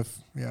kind of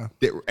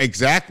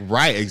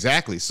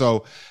Exactly.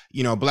 So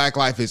Black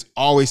life is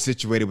always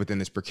situated within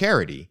this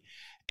precarity,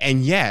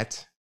 and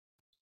yet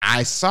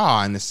I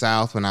saw in the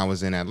South when I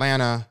was in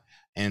Atlanta,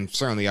 and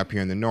certainly up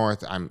here in the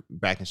North, I'm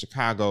back in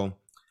Chicago,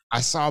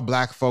 I saw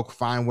Black folk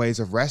find ways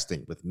of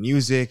resting with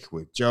music,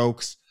 with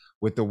jokes,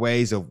 with the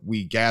ways of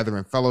we gather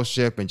in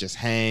fellowship and just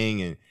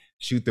hang and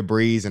shoot the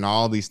breeze and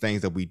all these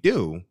things that we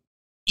do,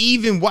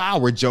 even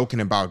while we're joking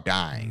about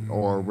dying,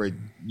 or we're,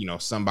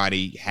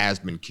 somebody has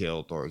been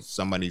killed, or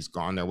somebody's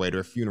gone their way to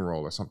a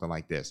funeral or something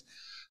like this.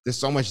 There's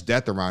so much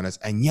death around us,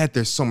 and yet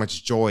there's so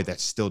much joy that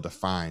still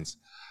defines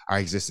our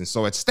existence.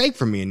 So at stake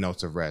for me in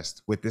Notes of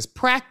Rest with this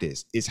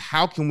practice is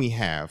how can we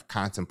have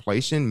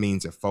contemplation,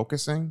 means of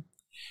focusing,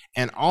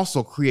 and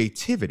also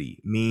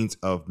creativity, means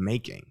of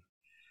making,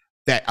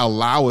 that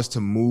allow us to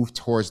move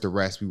towards the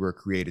rest we were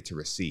created to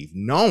receive,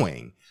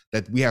 knowing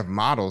that we have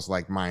models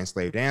like my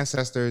enslaved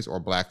ancestors or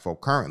Black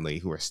folk currently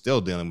who are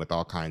still dealing with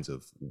all kinds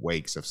of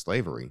wakes of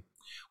slavery.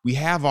 We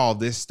have all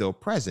this still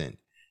present,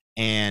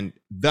 and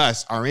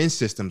thus are in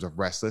systems of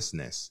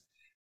restlessness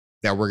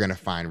that we're going to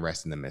find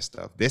rest in the midst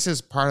of. This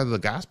is part of the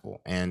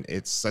gospel, and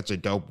it's such a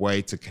dope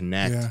way to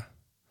connect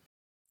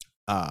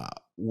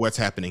what's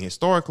happening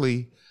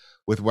historically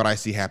with what I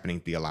see happening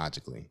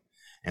theologically.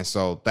 And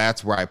so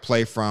that's where I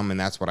play from, and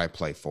that's what I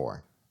play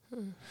for.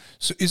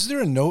 So is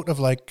there a note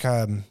of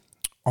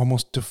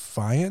almost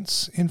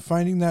defiance in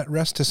finding that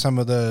rest to some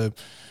of the,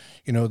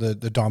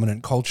 the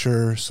dominant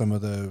culture, some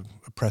of the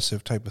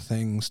oppressive type of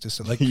things, just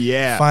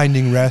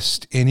finding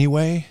rest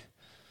anyway?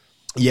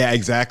 Yeah,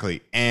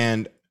 exactly.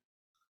 And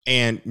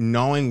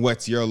knowing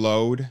what's your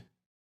load,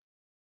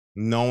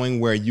 knowing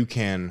where you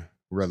can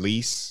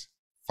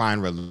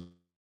find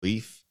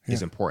relief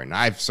is important.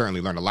 I've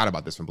certainly learned a lot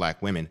about this from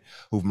Black women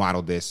who've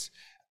modeled this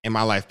in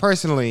my life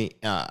personally,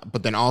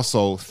 but then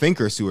also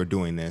thinkers who are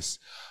doing this.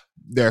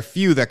 There are a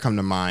few that come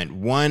to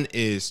mind. One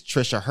is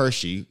Trisha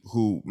Hershey,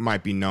 who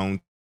might be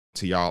known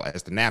to y'all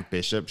as the Nap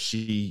Bishop.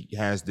 She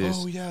has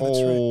this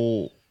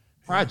whole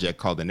project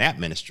called the Nap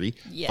Ministry.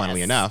 Yes.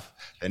 Funnily enough,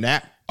 the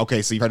Nap.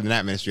 Okay, so you've heard of the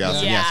Nap Ministry.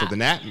 Yeah.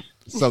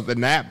 So the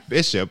Nap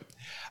Bishop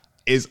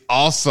is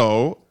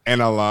also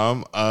an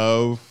alum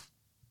of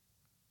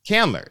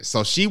Candler.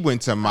 So she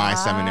went to my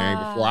seminary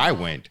before I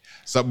went.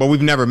 So, but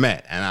we've never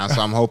met, and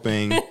so I'm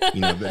hoping that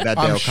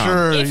day will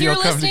come. If you're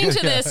listening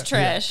to this,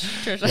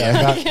 Trish,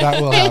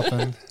 that will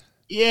happen.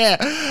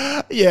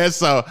 Yeah.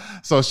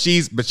 So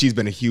she's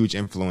been a huge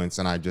influence,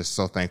 and I'm just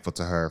so thankful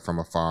to her from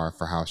afar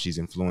for how she's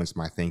influenced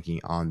my thinking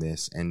on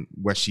this and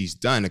what she's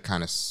done to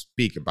kind of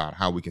speak about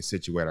how we can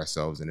situate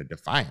ourselves in a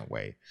defiant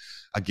way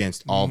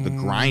against all the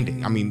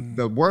grinding. I mean,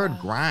 the word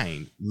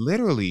grind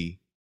literally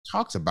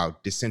talks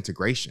about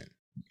disintegration.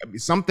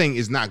 Something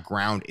is not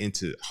ground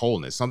into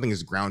wholeness. Something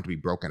is ground to be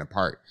broken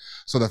apart.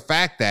 So the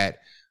fact that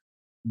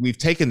we've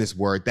taken this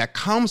word that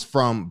comes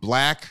from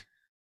Black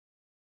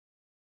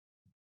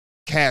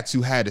cats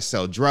who had to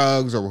sell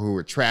drugs or who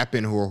were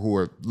trapping, who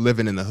were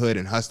living in the hood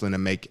and hustling to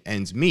make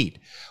ends meet.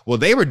 Well,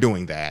 they were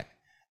doing that.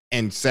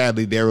 And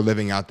sadly, they were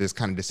living out this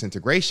kind of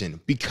disintegration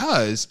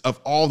because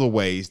of all the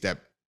ways that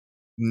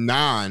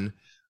non-life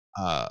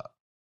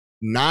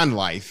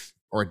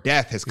or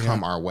death has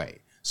come our way.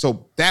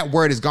 So that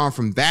word has gone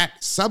from that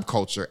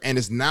subculture and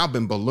has now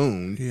been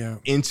ballooned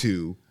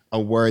into a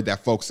word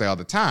that folks say all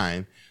the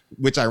time,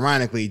 which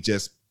ironically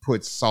just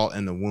puts salt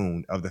in the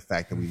wound of the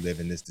fact that we live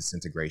in this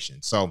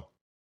disintegration. So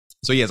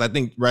yes, I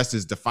think rest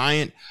is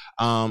defiant.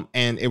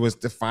 And it was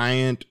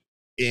defiant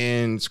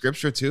in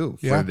scripture too,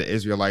 for the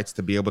Israelites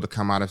to be able to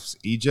come out of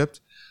Egypt,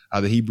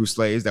 the Hebrew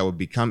slaves that would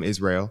become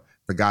Israel,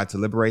 for God to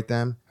liberate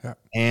them. Yeah.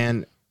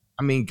 And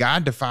I mean,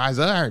 God defies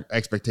our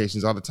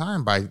expectations all the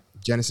time by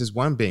Genesis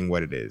 1 being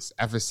what it is.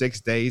 After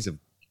 6 days of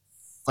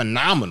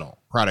phenomenal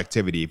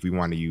productivity, if we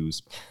want to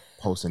use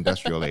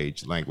post-industrial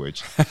age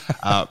language,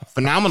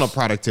 phenomenal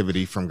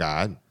productivity from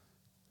God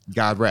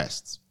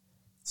rests.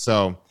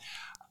 So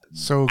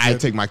I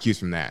take my cues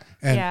from that.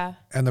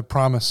 And the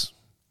promise,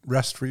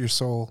 rest for your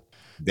soul.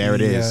 There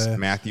it is,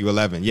 Matthew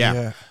 11.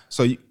 Yeah.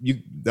 So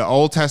you the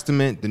Old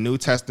Testament, the New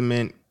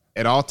Testament,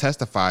 it all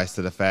testifies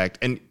to the fact.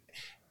 And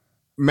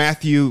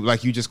Matthew,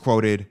 like you just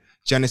quoted,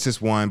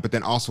 Genesis 1, but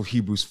then also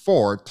Hebrews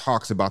 4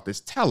 talks about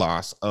this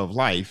telos of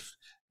life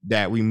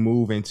that we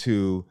move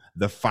into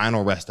the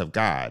final rest of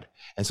God.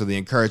 And so the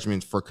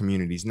encouragement for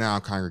communities now,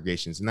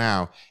 congregations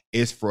now,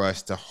 is for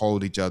us to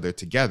hold each other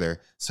together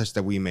such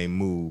that we may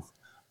move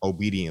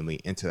obediently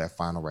into that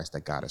final rest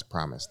that God has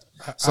promised.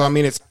 So, I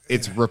mean,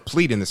 it's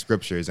replete in the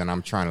scriptures, and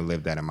I'm trying to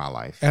live that in my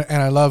life.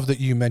 And I love that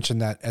you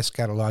mentioned that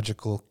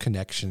eschatological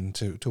connection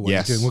to what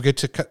you're doing. We'll get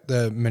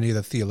to many of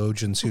the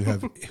theologians who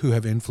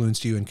have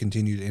influenced you and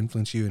continue to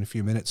influence you in a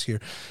few minutes here.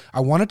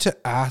 I wanted to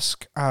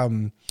ask,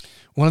 one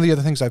of the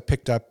other things I've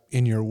picked up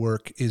in your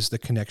work is the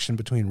connection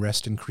between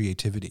rest and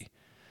creativity,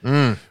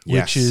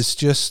 which is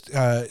just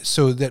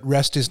so that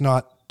rest is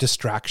not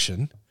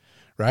distraction,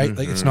 right? Mm-hmm.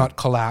 Like it's not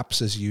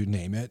collapse, as you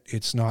name it.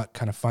 It's not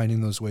kind of finding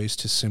those ways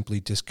to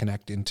simply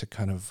disconnect into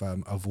kind of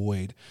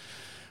avoid.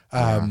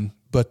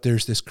 But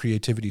there's this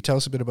creativity. Tell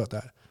us a bit about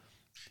that.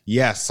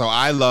 Yes. So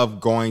I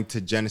love going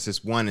to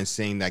Genesis 1 and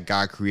seeing that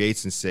God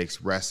creates in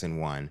 6, rests in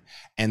 1,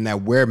 and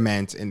that we're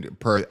meant,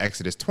 per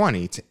Exodus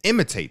 20, to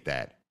imitate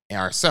that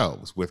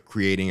ourselves with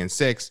creating in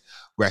 6,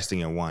 resting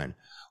in 1.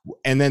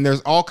 And then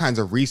there's all kinds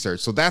of research.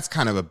 So that's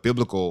kind of a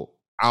biblical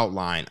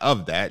outline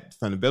of that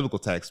from the biblical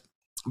text.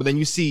 But then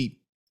you see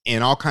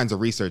in all kinds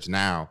of research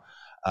now,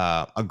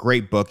 a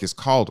great book is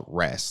called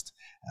Rest,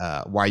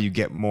 Why You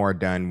Get More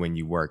Done When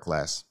You Work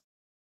Less.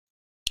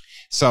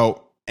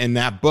 So in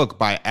that book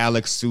by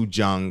Alex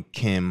Soo-Jung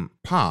Kim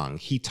Pong,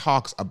 he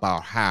talks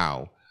about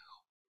how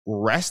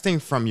resting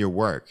from your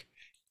work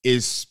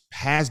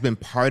has been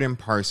part and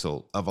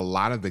parcel of a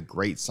lot of the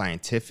great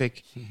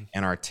scientific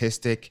and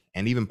artistic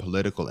and even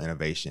political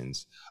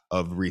innovations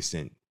of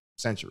recent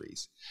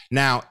centuries.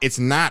 Now, it's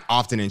not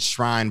often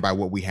enshrined by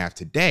what we have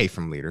today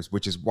from leaders,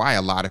 which is why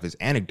a lot of his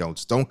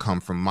anecdotes don't come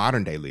from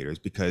modern day leaders,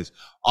 because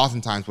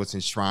oftentimes what's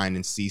enshrined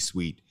in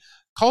C-suite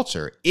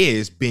culture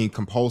is being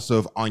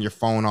compulsive on your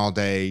phone all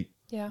day,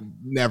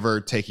 never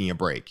taking a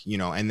break,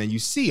 and then you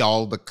see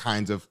all the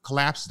kinds of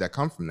collapses that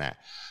come from that.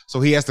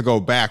 So he has to go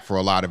back for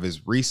a lot of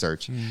his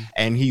research,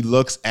 and he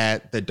looks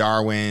at the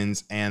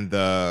Darwins and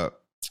the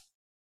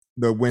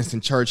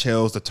Winston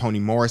Churchills, the Toni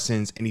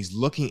Morrisons, and he's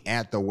looking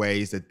at the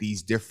ways that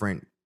these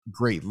different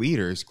great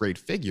leaders, great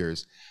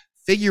figures,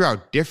 figure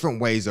out different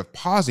ways of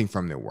pausing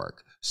from their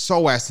work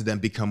so as to then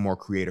become more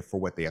creative for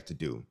what they have to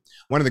do.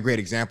 One of the great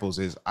examples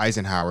is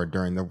Eisenhower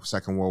during the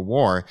Second World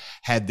War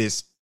had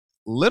this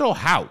little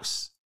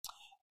house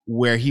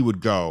where he would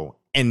go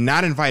and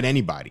not invite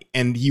anybody.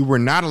 And you were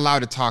not allowed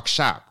to talk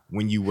shop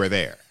when you were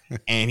there.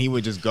 and he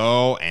would just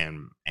go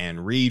and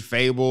read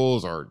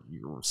fables or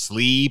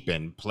sleep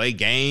and play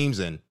games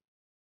and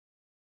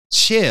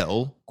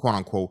chill, quote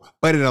unquote,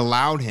 but it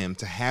allowed him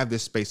to have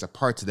this space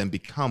apart to then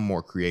become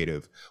more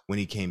creative when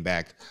he came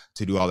back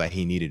to do all that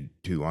he needed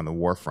to on the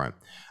war front.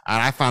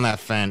 And I found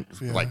that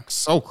like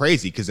so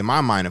crazy, because in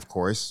my mind, of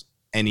course,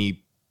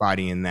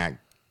 anybody in that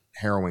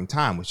harrowing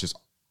time was just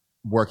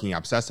working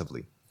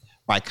obsessively.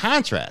 By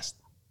contrast,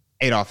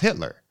 Adolf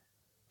Hitler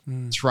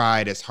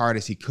tried as hard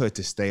as he could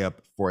to stay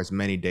up for as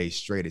many days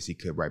straight as he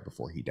could right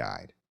before he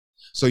died.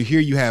 So here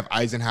you have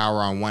Eisenhower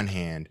on one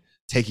hand,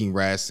 taking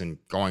rest and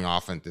going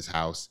off at this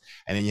house.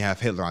 And then you have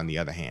Hitler on the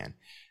other hand.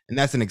 And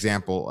that's an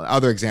example.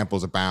 Other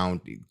examples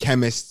abound.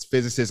 Chemists,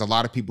 physicists, a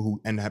lot of people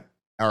who end up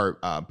are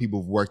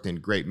people who've worked in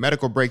great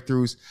medical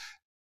breakthroughs.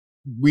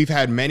 We've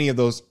had many of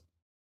those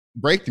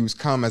breakthroughs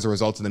come as a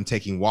result of them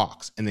taking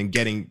walks and then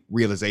getting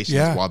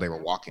realizations while they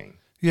were walking.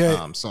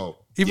 Yeah.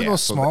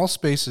 Those small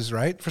spaces,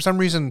 right? For some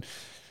reason,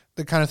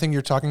 the kind of thing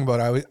you're talking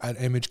about, an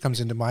image comes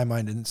into my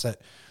mind, and it's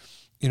that,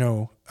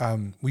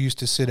 we used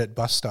to sit at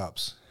bus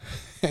stops.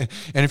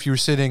 And if you were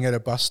sitting at a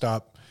bus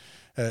stop,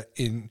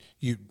 you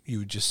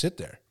would just sit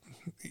there.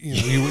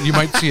 You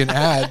might see an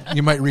ad,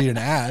 you might read an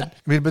ad.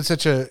 I mean, but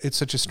it's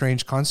such a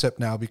strange concept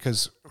now,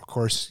 because of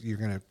course you're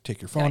going to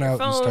take your phone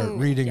out and start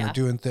reading or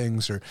doing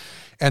things,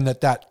 and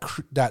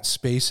that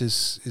space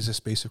is a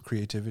space of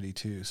creativity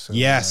too. So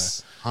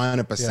yes,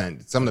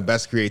 100%. Some of the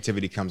best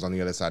creativity comes on the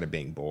other side of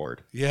being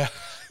bored. Yeah.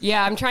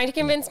 Yeah, I'm trying to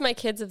convince my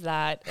kids of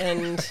that,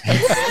 and it's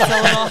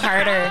a little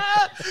harder.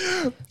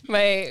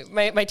 My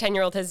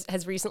 10-year-old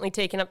has recently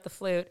taken up the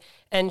flute,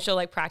 and she'll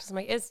like practice. I'm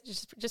like,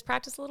 just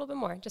practice a little bit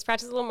more. Just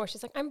practice a little more.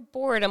 She's like, I'm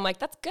bored. I'm like,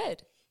 that's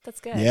good. That's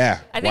good. Yeah.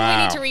 I think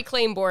we need to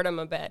reclaim boredom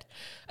a bit.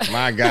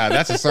 My God,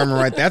 that's a sermon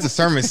right there. That's a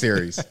sermon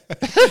series.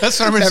 That's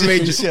sermon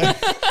series.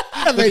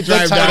 That may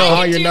drive down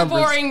all your numbers.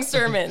 Boring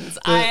sermons.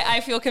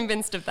 I feel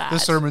convinced of that. The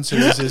sermon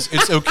series is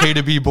 "It's okay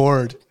to be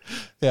bored."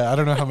 Yeah, I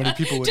don't know how many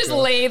people would just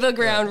lay the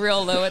ground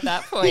real low at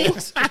that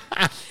point.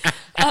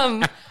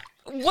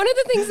 One of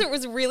the things that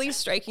was really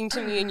striking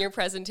to me in your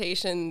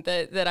presentation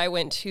that I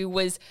went to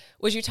was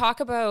you talk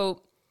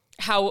about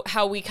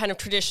how we kind of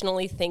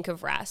traditionally think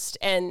of rest,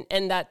 and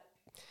that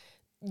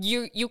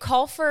you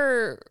call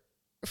for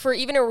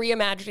even a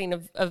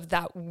reimagining of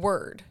that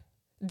word,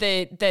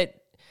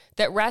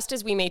 that rest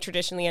as we may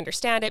traditionally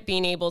understand it,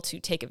 being able to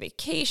take a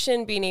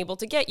vacation, being able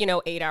to get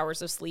 8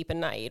 hours of sleep a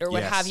night or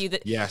what have you,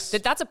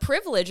 that's a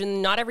privilege,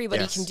 and not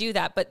everybody can do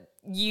that, but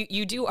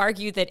you do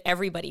argue that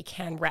everybody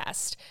can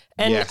rest.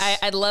 And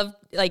I'd love,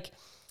 like,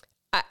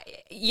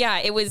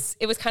 it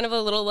was kind of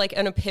a little like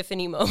an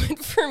epiphany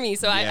moment for me.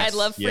 So I'd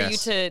love for you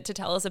to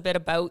tell us a bit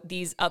about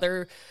these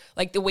other,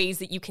 like, the ways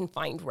that you can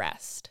find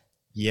rest.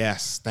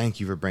 Yes. Thank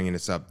you for bringing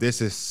this up.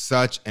 This is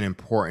such an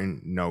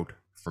important note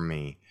for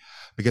me,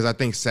 because I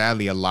think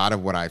sadly, a lot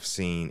of what I've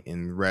seen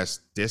in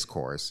rest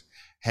discourse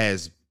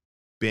has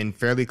been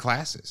fairly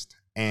classist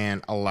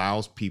and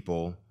allows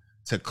people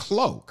to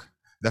cloak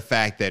the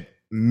fact that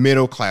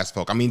middle-class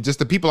folk, I mean, just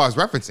the people I was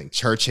referencing,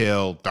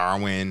 Churchill,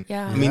 Darwin.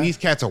 Yeah. I mean, these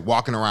cats are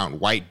walking around,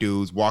 white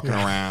dudes walking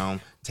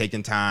around,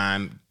 taking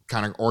time,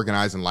 kind of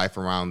organizing life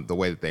around the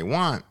way that they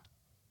want.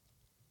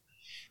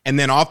 And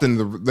then often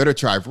the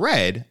literature I've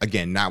read,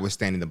 again,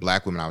 notwithstanding the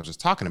black women I was just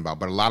talking about,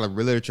 but a lot of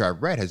literature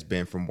I've read has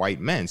been from white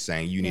men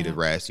saying you need to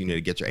rest, you need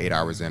to get your 8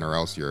 hours in, or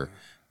else you're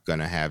going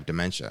to have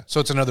dementia.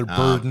 So it's another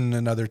burden,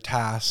 another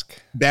task.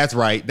 That's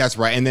right.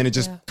 And then it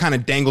just kind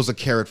of dangles a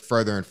carrot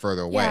further and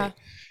further away. Yeah.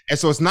 And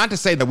so it's not to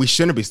say that we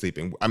shouldn't be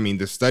sleeping. I mean,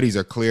 the studies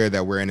are clear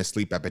that we're in a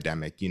sleep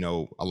epidemic.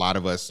 A lot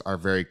of us are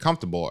very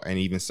comfortable and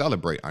even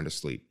celebrate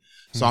undersleep.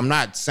 So I'm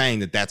not saying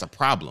that that's a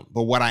problem.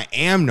 But what I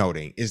am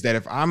noting is that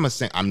if I'm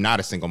not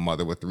a single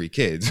mother with 3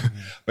 kids,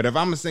 but if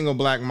I'm a single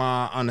black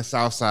mom on the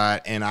South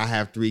Side and I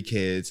have 3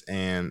 kids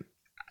and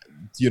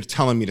you're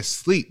telling me to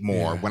sleep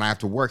more when I have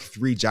to work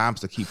 3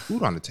 jobs to keep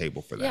food on the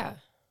table for them,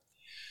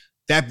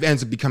 that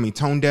ends up becoming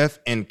tone deaf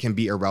and can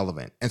be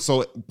irrelevant. And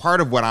so part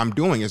of what I'm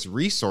doing is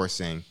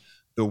resourcing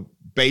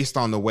based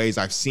on the ways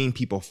I've seen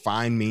people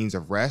find means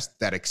of rest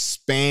that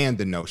expand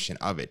the notion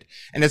of it.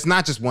 And it's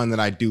not just one that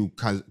I do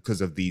because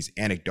of these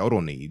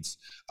anecdotal needs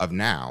of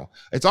now.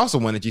 It's also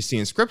one that you see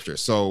in scripture.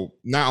 So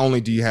not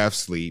only do you have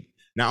sleep,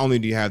 not only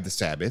do you have the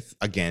Sabbath,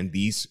 again,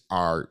 these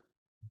are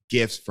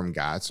gifts from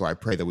God. So I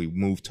pray that we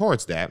move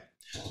towards that.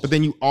 But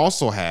then you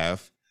also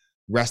have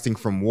resting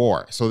from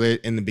war. So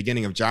that in the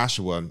beginning of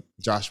Joshua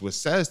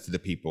says to the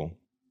people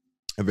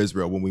of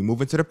Israel, when we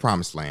move into the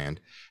promised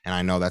land, and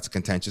I know that's a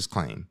contentious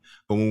claim,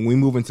 but when we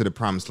move into the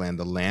promised land,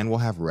 the land will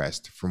have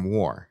rest from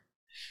war.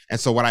 And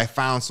so what I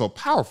found so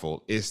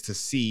powerful is to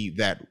see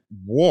that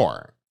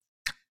war,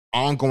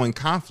 ongoing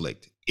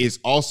conflict, is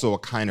also a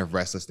kind of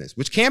restlessness,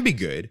 which can be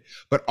good,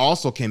 but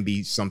also can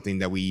be something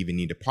that we even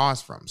need to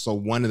pause from. So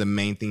one of the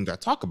main things I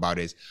talk about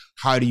is,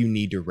 how do you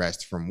need to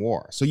rest from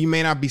war? So you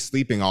may not be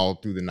sleeping all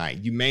through the night.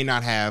 You may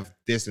not have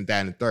this and that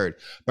and the third,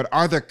 but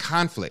are there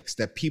conflicts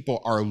that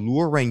people are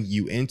luring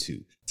you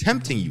into,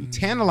 tempting you,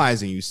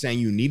 tantalizing you, saying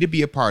you need to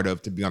be a part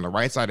of, to be on the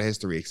right side of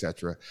history,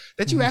 etc.,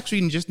 that you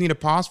actually just need to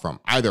pause from,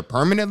 either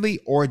permanently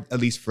or at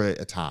least for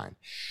a time.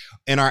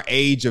 In our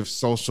age of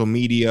social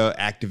media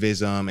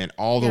activism and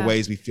all the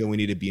ways we feel we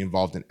need to be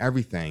involved in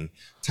everything,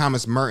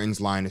 Thomas Merton's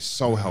line is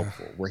so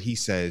helpful, where he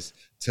says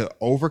to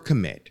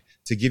overcommit,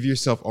 to give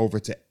yourself over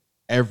to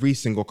every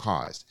single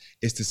cause,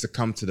 is to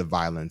succumb to the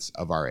violence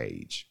of our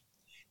age.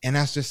 And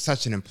that's just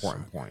such an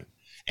important point.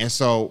 And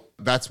so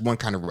that's one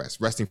kind of rest,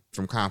 resting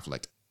from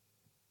conflict.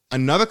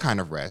 Another kind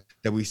of rest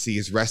that we see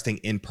is resting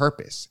in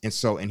purpose. And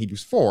so in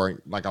Hebrews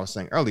 4, like I was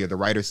saying earlier, the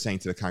writer's saying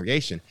to the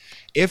congregation,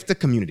 if the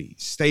community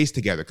stays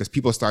together, because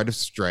people started to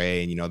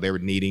stray and, you know, they were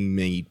needing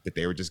meat, but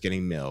they were just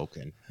getting milk,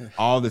 and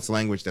all this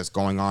language that's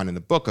going on in the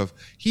book of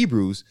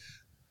Hebrews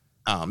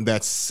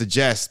that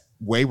suggests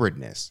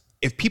waywardness.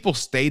 If people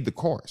stayed the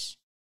course,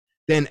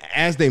 then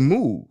as they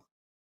move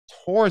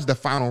towards the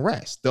final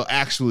rest, they'll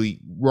actually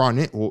run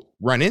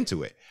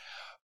into it.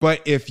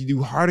 But if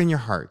you harden your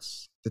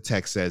hearts, the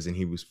text says in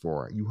Hebrews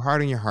 4, you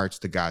harden your hearts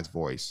to God's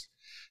voice,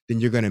 then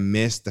you're going to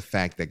miss the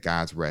fact that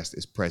God's rest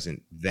is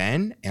present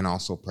then and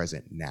also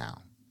present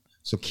now.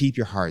 So keep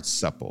your hearts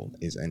supple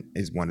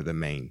is one of the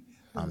main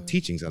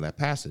teachings of that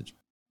passage.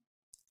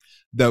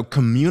 The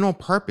communal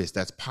purpose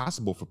that's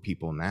possible for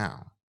people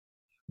now,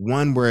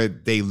 one where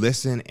they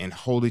listen and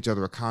hold each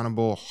other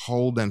accountable,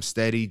 hold them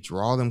steady,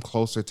 draw them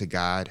closer to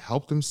God,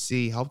 help them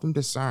see, help them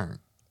discern.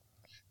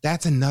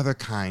 That's another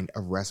kind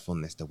of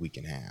restfulness that we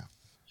can have.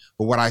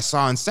 But what I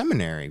saw in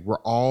seminary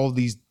were all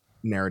these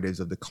narratives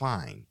of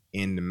decline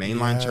in the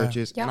mainline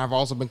churches. And I've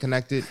also been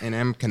connected and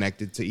am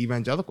connected to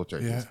evangelical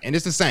churches. And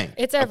it's the same.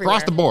 It's everywhere.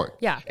 Across the board.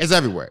 Yeah. It's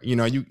everywhere. You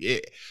know,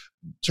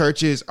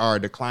 churches are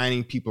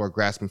declining. People are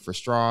grasping for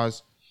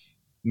straws.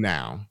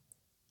 Now,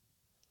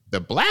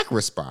 the Black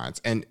response,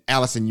 and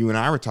Allison, you and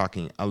I were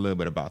talking a little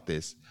bit about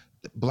this.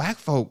 Black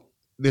folk,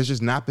 there's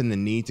just not been the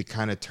need to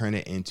kind of turn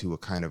it into a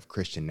kind of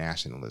Christian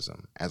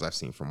nationalism, as I've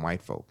seen from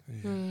white folk.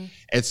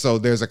 And so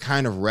there's a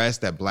kind of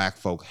rest that Black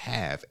folk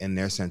have in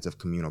their sense of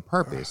communal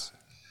purpose.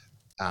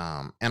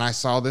 And I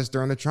saw this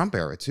during the Trump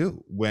era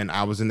too, when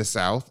I was in the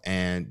South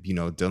and, you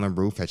know, Dylan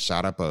Roof had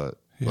shot up a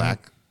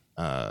Black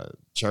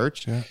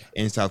church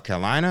in South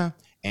Carolina,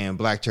 and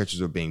Black churches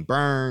were being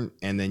burned.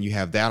 And then you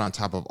have that on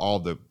top of all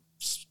the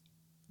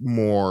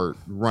more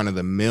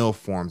run-of-the-mill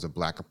forms of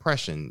Black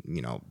oppression,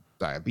 you know,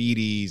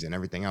 diabetes and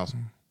everything else.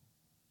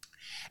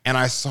 And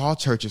I saw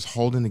churches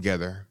holding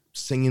together,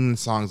 singing the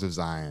songs of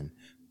Zion,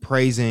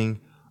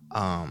 praising,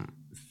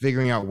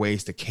 figuring out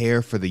ways to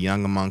care for the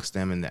young amongst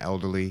them and the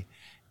elderly.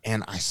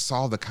 And I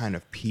saw the kind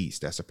of peace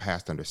that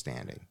surpassed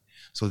understanding.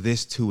 So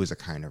this too is a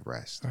kind of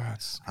rest.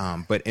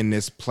 But in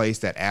this place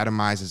that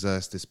atomizes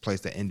us, this place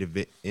that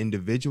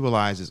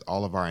individualizes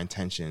all of our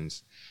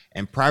intentions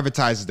and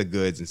privatizes the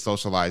goods and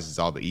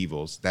socializes all the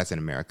evils. That's in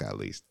America, at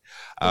least.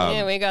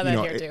 Yeah, we got that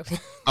here too.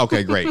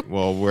 Okay, great.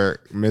 Well,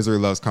 misery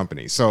loves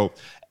company. So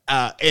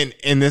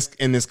in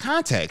this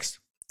context,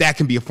 that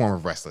can be a form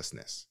of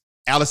restlessness.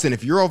 Allison,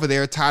 if you're over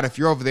there, Todd, if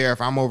you're over there,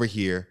 if I'm over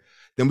here,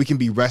 then we can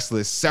be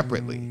restless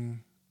separately.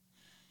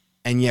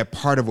 And yet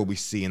part of what we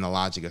see in the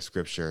logic of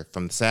Scripture,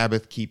 from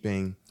Sabbath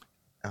keeping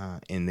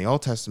in the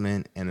Old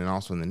Testament and then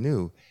also in the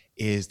New,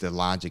 is the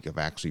logic of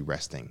actually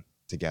resting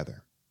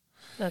together.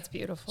 That's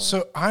beautiful.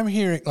 So I'm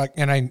hearing, like,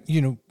 and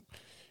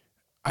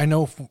I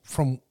know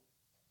from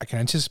I can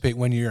anticipate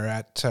when you're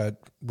at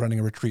running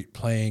a retreat,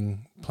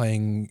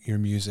 playing your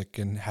music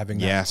and having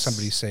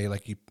somebody say,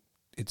 like,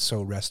 it's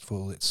so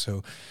restful, it's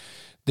so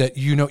that,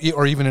 you know,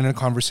 or even in a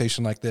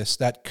conversation like this,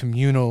 that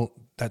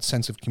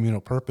sense of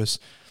communal purpose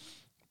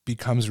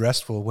becomes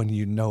restful when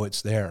you know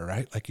it's there,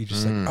 right? Like, you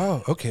just like,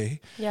 oh, okay,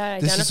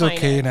 this is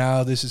okay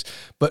now.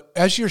 But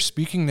as you're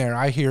speaking there,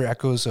 I hear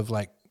echoes of,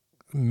 like,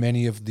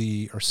 many of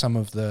some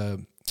of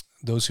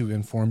those who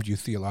informed you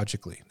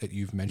theologically that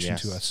you've mentioned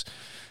to us.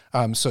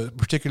 So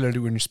particularly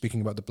when you're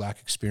speaking about the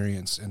Black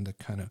experience and the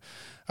kind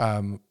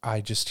of,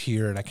 I just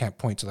hear, and I can't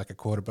point to like a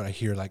quote, but I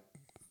hear like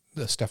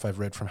the stuff I've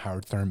read from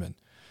Howard Thurman.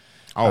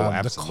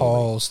 Absolutely. The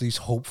calls, these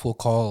hopeful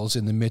calls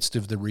in the midst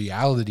of the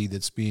reality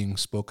that's being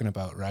spoken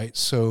about, right?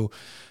 So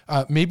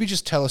maybe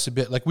just tell us a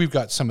bit, like, we've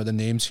got some of the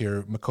names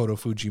here, Makoto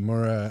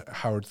Fujimura,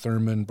 Howard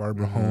Thurman,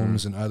 Barbara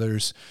Holmes, and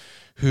others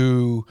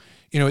who,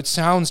 you know, it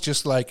sounds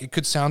just like, it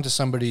could sound to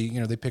somebody, you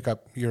know, they pick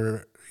up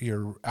your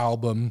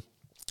album,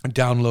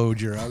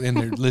 download and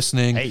they're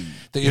listening.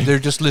 They're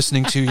just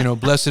listening to, you know,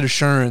 Blessed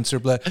Assurance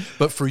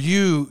but for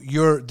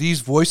you,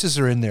 these voices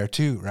are in there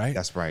too, right?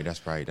 That's right.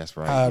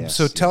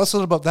 So tell us a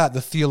little about that,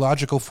 the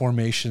theological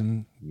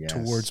formation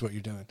towards what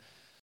you're doing.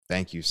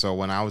 Thank you. So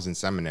when I was in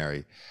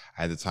seminary,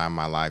 I had the time of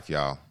my life,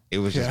 y'all. It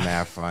was just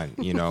mad fun,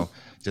 you know.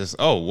 Just,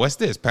 what's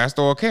this?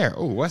 Pastoral care.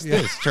 Oh, what's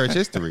this? Church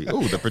history.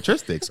 Oh, the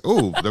patristics.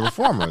 Oh, the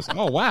reformers.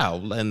 Oh, wow.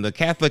 And the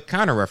Catholic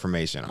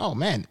Counter-Reformation. Oh,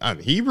 man.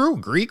 Hebrew,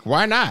 Greek,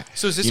 why not?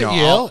 So is this at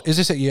Yale? Is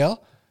this at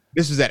Yale?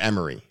 This was at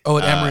Emory. Oh,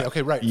 at Emory.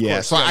 Okay, right.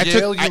 Yeah. So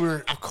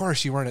Yale, of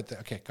course, you weren't at the,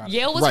 okay, got it.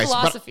 Yale was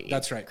philosophy.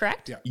 That's right.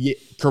 Correct? Yeah,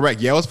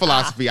 correct. Yale was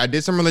philosophy. I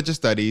did some religious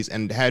studies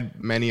and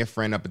had many a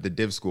friend up at the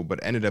div school, but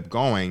ended up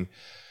going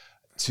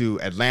to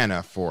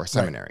Atlanta for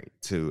seminary,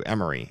 to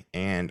Emory.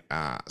 And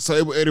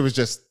so it was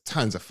just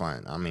tons of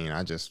fun. I mean,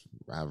 I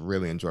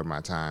really enjoyed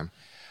my time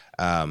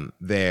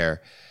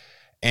there.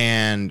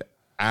 And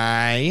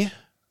I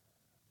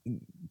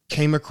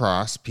came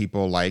across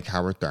people like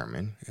Howard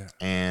Thurman,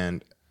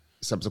 and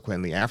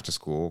subsequently after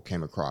school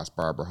came across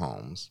Barbara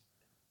Holmes.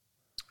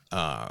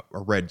 I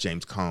read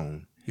James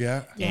Cone.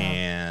 Yeah.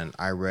 And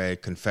I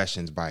read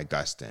Confessions by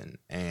Augustine,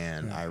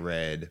 and I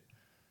read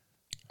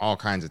all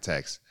kinds of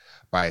texts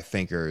by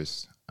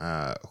thinkers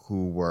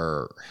who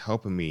were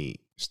helping me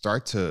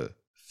start to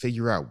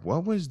figure out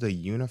what was the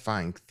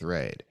unifying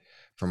thread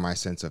for my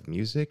sense of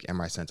music and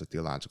my sense of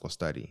theological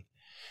study.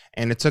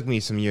 And it took me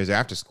some years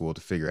after school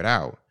to figure it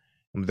out.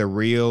 The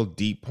real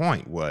deep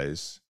point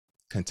was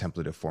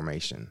contemplative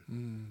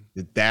formation.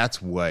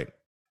 That's what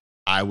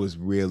I was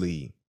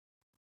really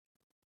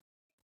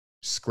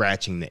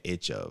scratching the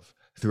itch of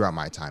throughout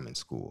my time in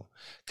school.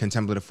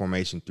 Contemplative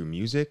formation through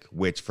music,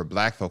 which for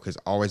Black folk has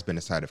always been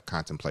a side of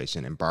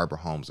contemplation. And Barbara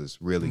Holmes is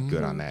really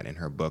good on that in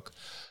her book,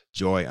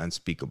 Joy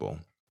Unspeakable.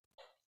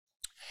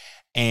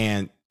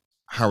 And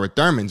Howard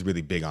Thurman's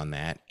really big on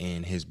that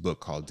in his book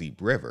called Deep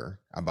River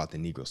about the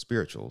Negro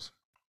spirituals.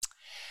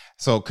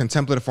 So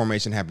contemplative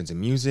formation happens in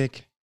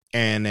music,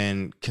 and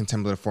then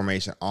contemplative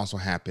formation also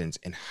happens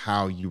in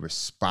how you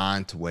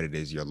respond to what it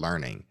is you're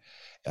learning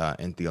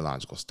in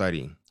theological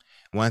study.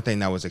 One thing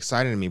that was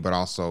exciting to me, but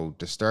also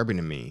disturbing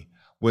to me,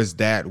 was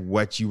that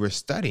what you were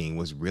studying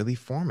was really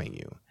forming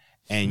you.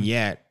 And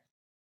yet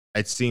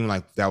it seemed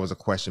like that was a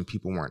question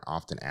people weren't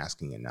often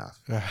asking enough.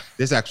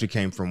 This actually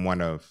came from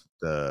one of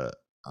the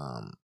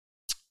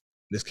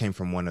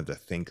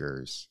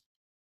thinkers,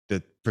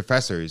 the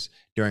professors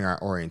during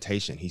our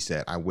orientation. He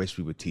said, I wish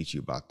we would teach you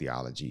about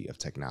theology of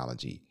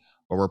technology,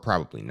 but we're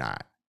probably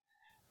not.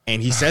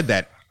 And he said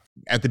that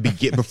at the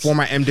beginning, before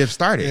my MDiv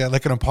started. Yeah,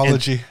 like an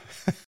apology.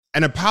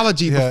 An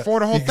apology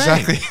before the whole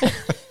thing.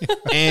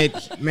 And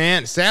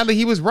man, sadly,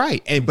 he was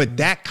right. But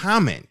that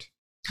comment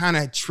kind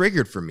of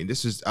triggered for me.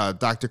 This is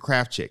Dr.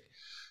 Krafchick.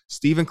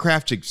 Stephen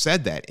Krafchick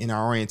said that in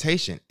our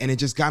orientation. And it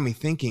just got me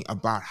thinking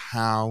about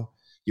how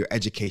your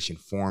education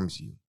forms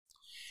you.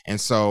 And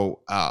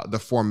so the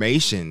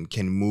formation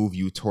can move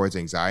you towards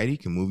anxiety,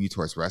 can move you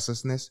towards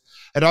restlessness.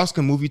 It also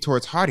can move you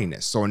towards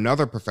hardiness. So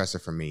another professor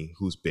for me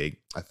who's big,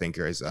 a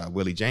thinker, is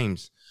Willie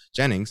James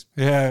Jennings.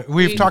 Yeah,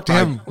 we've talked to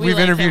him. We've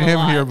interviewed him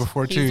here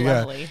before He's too.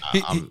 lovely.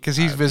 Yeah, because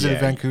he's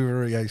visited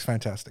Vancouver. Yeah, he's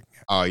fantastic.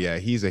 Oh yeah,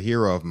 he's a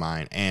hero of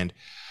mine. And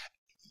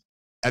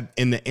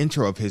in the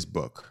intro of his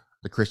book,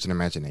 The Christian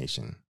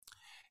Imagination,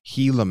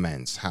 he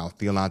laments how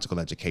theological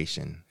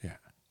education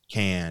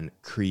can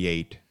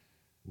create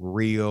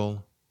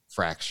real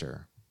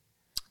fracture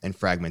and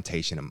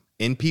fragmentation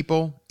in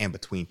people and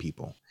between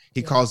people.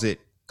 He calls it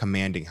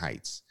commanding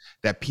heights,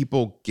 that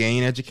people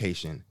gain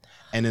education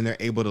and then they're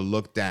able to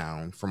look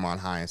down from on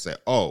high and say,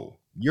 oh,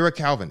 you're a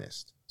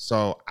Calvinist,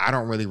 so I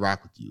don't really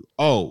rock with you.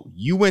 Oh,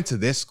 you went to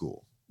this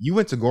school. You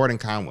went to Gordon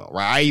Conwell,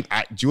 right?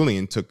 I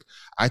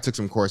took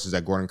some courses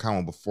at Gordon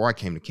Conwell before I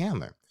came to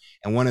Candler.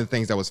 And one of the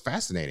things that was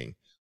fascinating,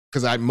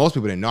 because most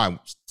people didn't know, I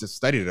just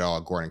studied it all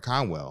at Gordon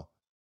Conwell.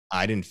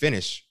 I didn't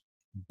finish,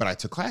 but I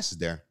took classes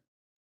there.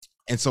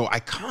 And so I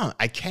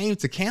came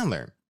to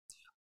Candler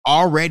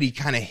already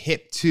kind of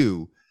hip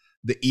to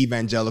the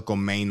evangelical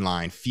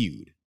mainline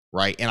feud,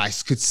 right? And I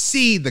could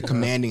see the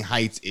commanding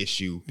heights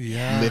issue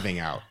living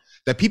out,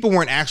 that people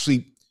weren't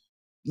actually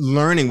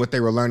learning what they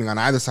were learning on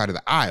either side of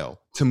the aisle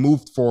to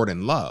move forward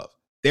in love.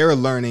 They were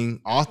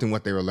learning often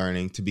what they were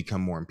learning to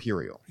become more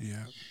imperial.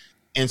 Yeah.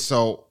 And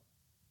so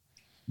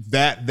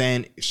that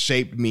then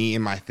shaped me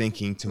in my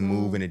thinking to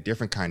move in a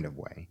different kind of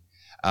way.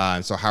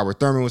 So Howard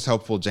Thurman was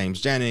helpful,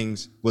 James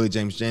Jennings, Willie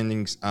James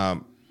Jennings,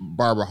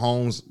 Barbara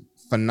Holmes,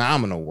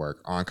 phenomenal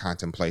work on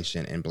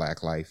contemplation in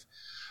Black life.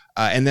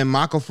 And then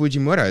Mako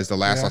Fujimura is the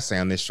last I'll say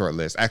on this short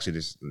list. Actually,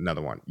 there's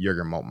another one,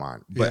 Jürgen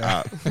Moltmann. But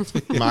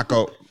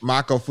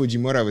Mako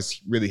Fujimura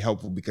was really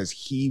helpful because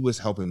he was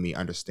helping me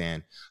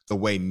understand the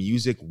way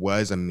music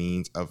was a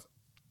means of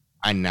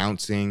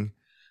announcing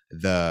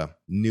the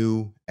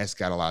new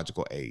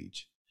eschatological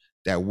age,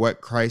 that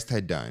what Christ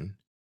had done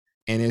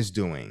and is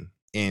doing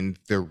in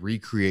the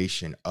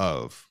recreation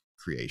of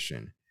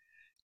creation,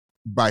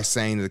 by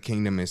saying the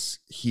kingdom is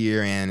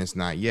here and is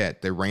not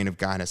yet, the reign of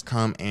God has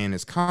come and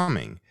is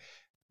coming.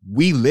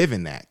 We live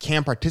in that,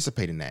 can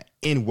participate in that,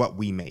 in what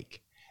we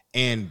make.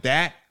 And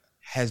that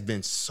has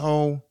been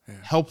so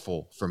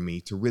helpful for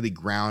me to really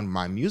ground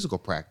my musical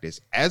practice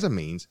as a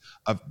means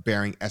of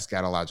bearing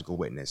eschatological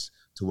witness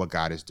to what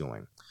God is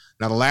doing.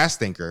 Now, the last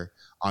thinker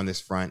on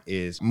this front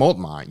is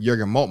Moltmann,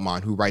 Jürgen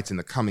Moltmann, who writes in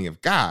The Coming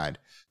of God,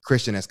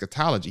 Christian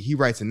Eschatology. He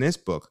writes in this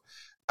book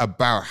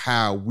about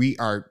how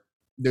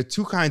there are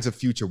two kinds of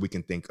future we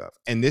can think of.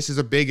 And this is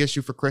a big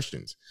issue for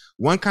Christians.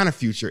 One kind of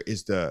future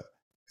is the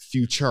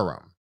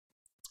futurum.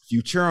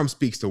 Futurum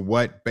speaks to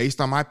what, based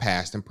on my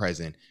past and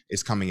present,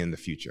 is coming in the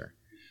future.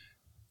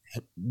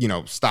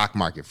 Stock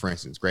market, for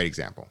instance, great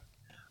example.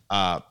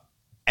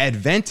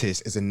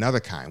 Adventist is another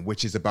kind,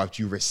 which is about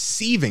you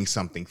receiving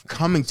something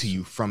coming to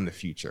you from the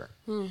future.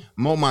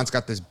 Moltmann's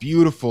got this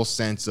beautiful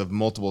sense of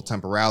multiple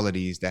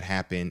temporalities that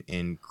happen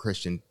in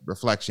Christian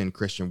reflection,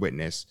 Christian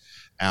witness,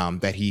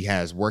 that he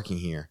has working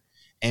here.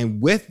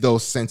 And with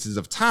those senses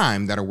of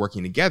time that are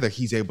working together,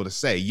 he's able to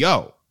say,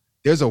 yo,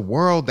 there's a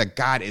world that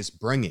God is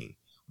bringing.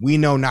 We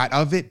know not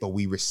of it, but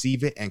we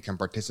receive it and can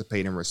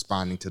participate in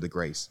responding to the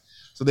grace.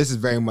 So this is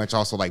very much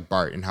also like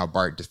Barth and how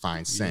Barth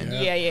defines sin.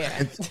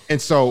 Yeah. And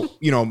so,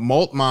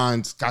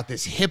 Moltmann's got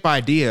this hip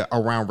idea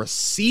around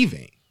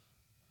receiving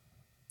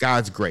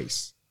God's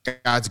grace,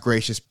 God's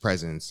gracious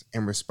presence,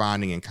 and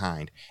responding in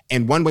kind.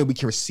 And one way we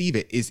can receive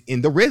it is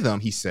in the rhythm,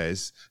 he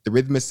says, the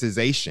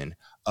rhythmicization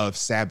of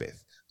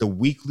Sabbath. The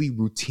weekly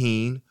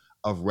routine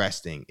of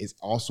resting is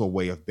also a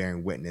way of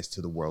bearing witness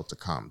to the world to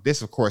come.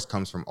 This, of course,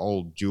 comes from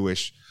old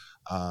Jewish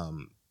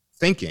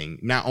thinking,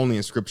 not only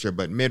in scripture,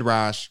 but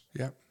midrash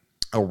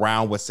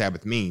around what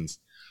Sabbath means.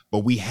 But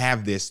we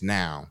have this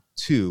now,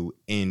 too,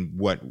 in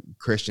what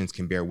Christians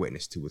can bear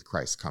witness to with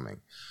Christ's coming.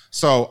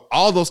 So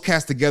all those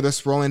cast together,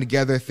 swirling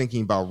together,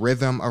 thinking about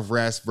rhythm of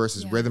rest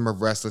versus rhythm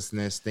of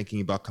restlessness, thinking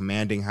about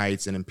commanding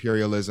heights and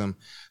imperialism,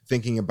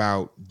 thinking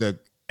about the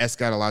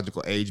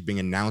eschatological age being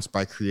announced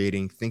by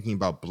creating, thinking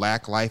about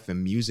Black life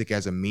and music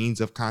as a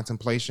means of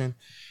contemplation,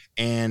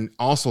 and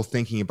also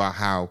thinking about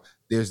how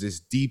there's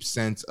this deep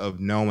sense of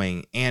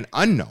knowing and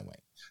unknowing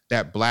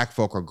that Black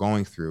folk are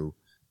going through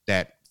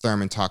that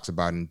Thurman talks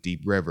about in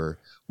Deep River,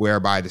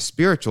 whereby the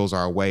spirituals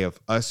are a way of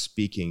us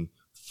speaking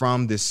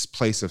from this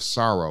place of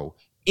sorrow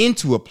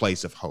into a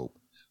place of hope,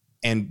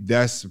 and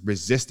thus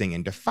resisting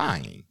and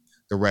defying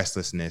the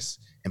restlessness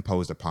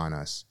imposed upon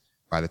us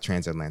by the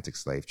transatlantic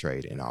slave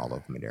trade in all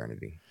of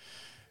modernity.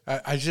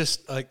 I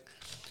just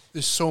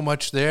there's so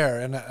much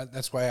there, and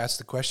that's why I asked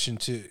the question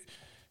too.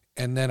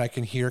 And then I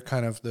can hear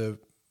kind of the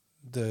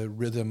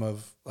rhythm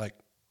of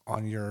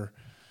on your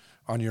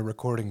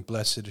recording,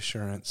 blessed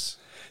assurance.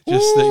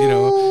 Just that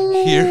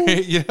hear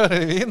it, you know what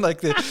I mean?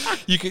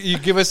 You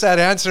give us that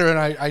answer, and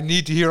I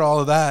need to hear all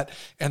of that,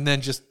 and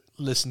then just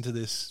listen to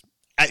this.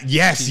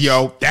 Yes,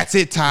 yo, that's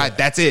it, Todd. Yeah.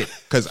 That's it.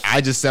 Because I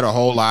just said a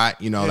whole lot.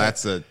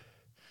 That's a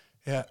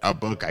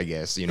book, I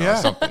guess, or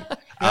something.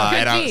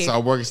 So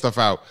I'm working stuff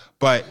out.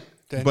 But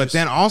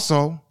then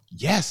also,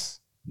 yes,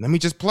 let me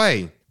just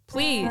play.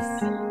 Please.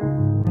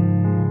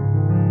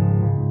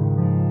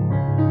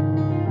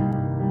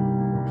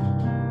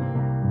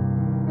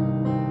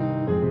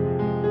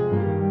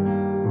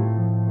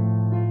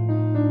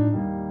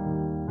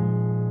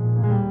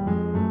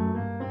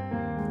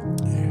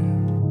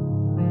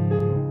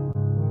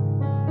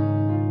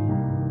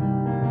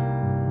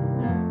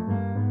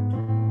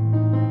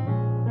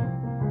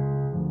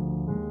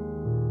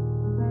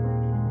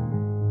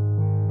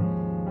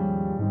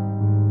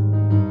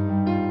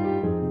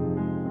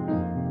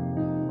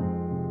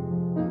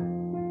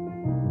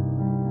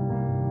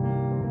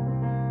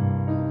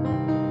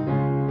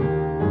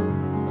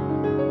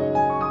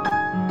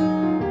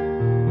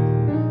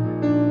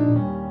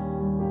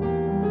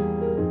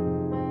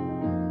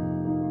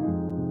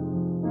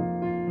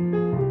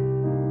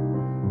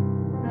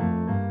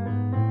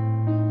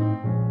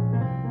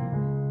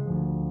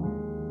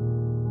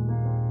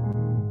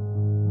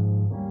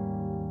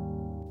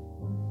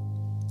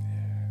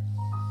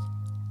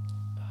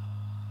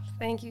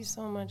 Thank you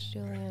so much,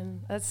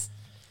 Julian. That's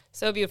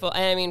so beautiful.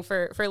 And I mean,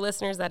 for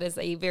listeners, that is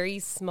a very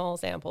small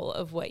sample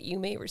of what you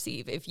may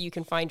receive if you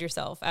can find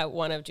yourself at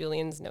one of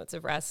Julian's Notes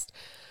of Rest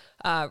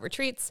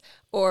retreats,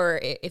 or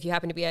if you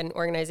happen to be at an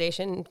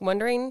organization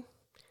wondering,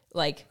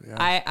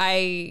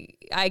 I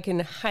can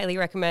highly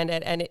recommend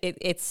it, and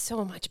it's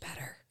so much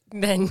better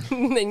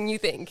than you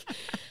think.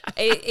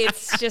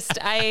 It's just,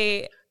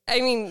 I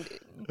mean,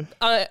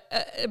 a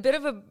bit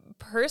of a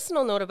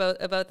personal note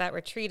about that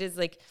retreat is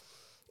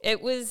it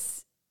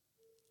was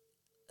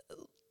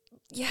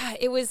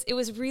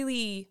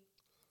really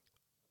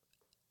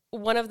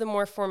one of the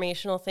more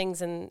formational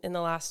things in the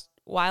last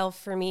while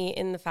for me,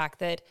 in the fact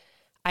that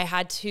I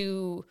had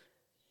to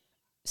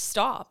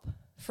stop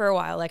for a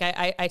while.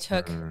 I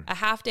took a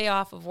half day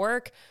off of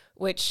work,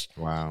 which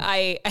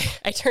I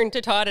turned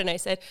to Todd and I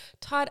said,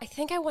 Todd, I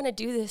think I want to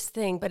do this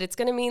thing, but it's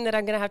going to mean that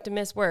I'm going to have to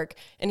miss work.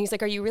 And he's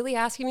like, are you really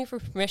asking me for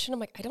permission? I'm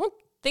like, I don't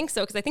think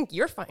so, because I think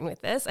you're fine with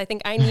this. I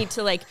think I need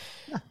to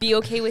be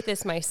okay with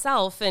this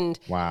myself. And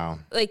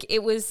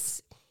it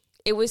was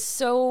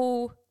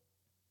so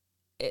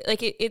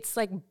it's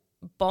like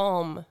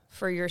balm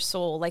for your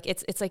soul.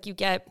 It's like you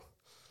get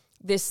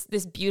this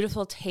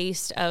beautiful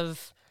taste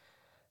of,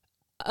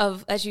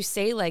 as you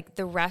say,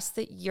 the rest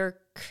that you're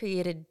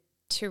created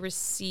to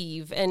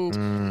receive.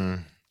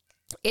 And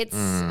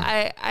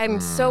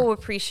I'm so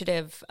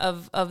appreciative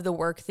of the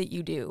work that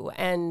you do.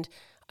 And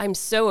I'm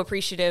so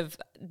appreciative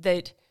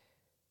that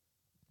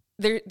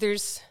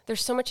there's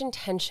so much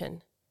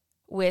intention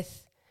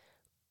with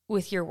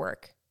your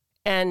work,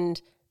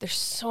 and there's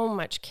so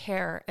much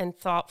care and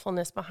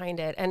thoughtfulness behind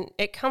it, and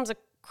it comes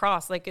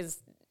across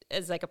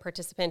as like a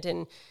participant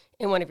in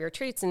one of your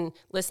retreats and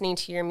listening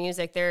to your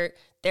music,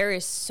 there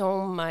is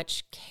so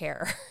much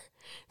care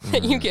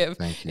that you give.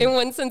 Thank you. In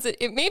one sense,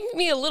 it made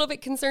me a little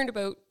bit concerned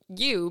about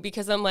you,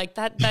 because I'm like,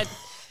 that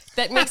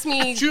makes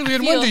me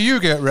Julian, feel, when do you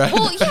get ready?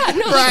 well, yeah,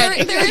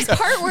 no, there is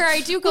part where I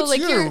do go, What's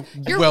like, your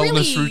you're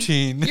wellness really,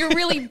 routine? You're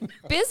really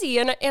busy.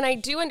 And I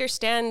do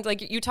understand,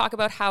 like, you talk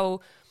about how,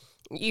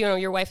 you know,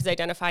 your wife has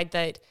identified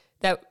that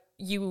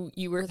you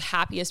were the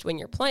happiest when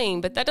you're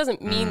playing, but that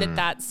doesn't mean that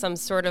that's some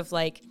sort of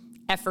like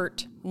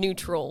effort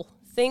neutral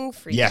thing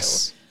for you.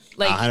 Yes.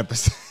 Like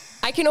 100%.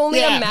 I can only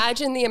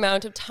imagine the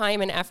amount of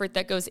time and effort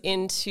that goes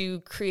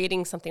into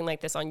creating something like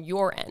this on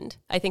your end.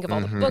 I think of all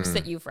the books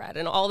that you've read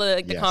and all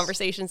the Yes.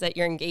 conversations that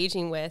you're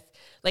engaging with.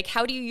 Like,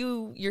 how do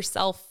you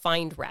yourself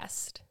find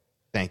rest?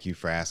 Thank you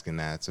for asking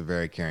that. It's a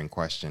very caring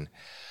question.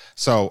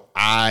 So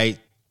I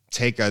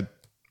take a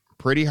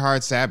pretty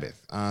hard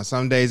Sabbath.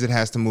 Some days it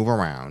has to move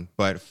around,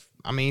 but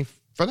I mean,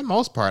 for the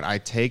most part, I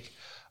take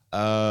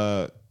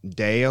a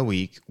day a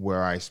week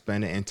where I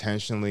spend it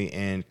intentionally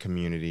in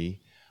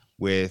community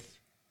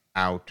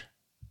without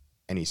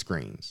any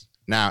screens.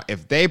 Now,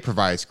 if they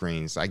provide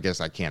screens, I guess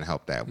I can't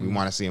help that. We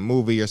want to see a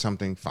movie or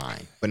something,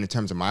 fine. But in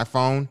terms of my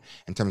phone,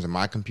 in terms of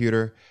my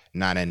computer,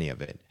 not any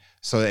of it.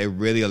 So it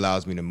really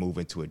allows me to move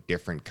into a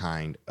different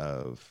kind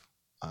of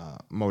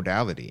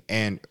modality.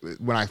 And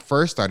when I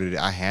first started it,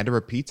 I had to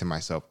repeat to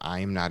myself,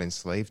 I am not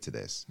enslaved to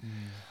this,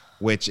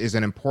 which is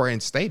an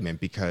important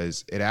statement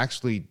because it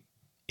actually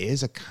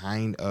is a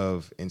kind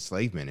of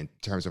enslavement in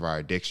terms of our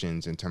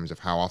addictions, in terms of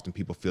how often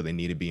people feel they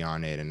need to be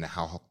on it and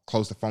how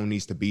close the phone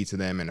needs to be to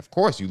them. And of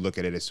course, you look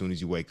at it as soon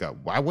as you wake up.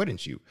 Why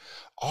wouldn't you?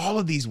 All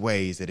of these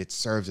ways that it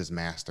serves as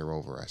master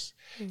over us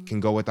can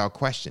go without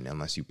question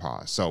unless you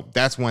pause. So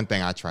that's one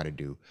thing I try to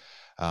do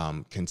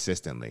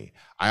consistently.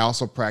 I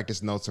also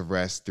practice notes of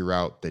rest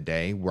throughout the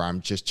day where I'm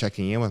just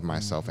checking in with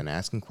myself and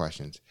asking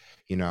questions.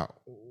 You know,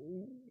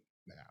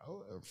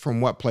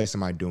 from what place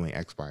am I doing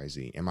X, Y,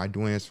 Z? Am I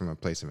doing this from a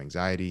place of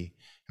anxiety?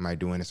 Am I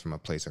doing this from a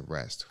place of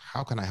rest?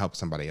 How can I help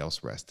somebody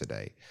else rest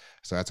today?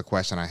 So that's a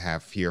question I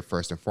have here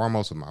first and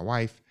foremost with my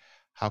wife.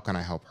 How can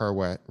I help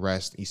her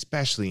rest,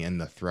 especially in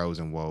the throes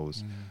and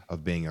woes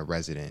of being a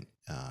resident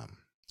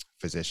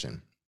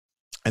physician?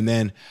 And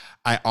then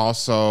I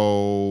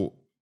also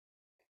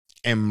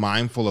am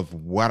mindful of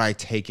what I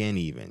take in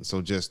even.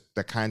 So just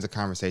the kinds of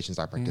conversations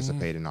I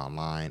participate in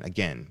online.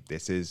 Again,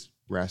 this is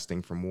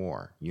resting from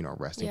war, you know,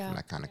 resting from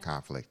that kind of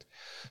conflict.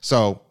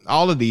 So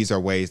all of these are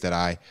ways that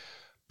I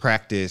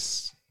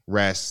practice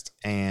rest,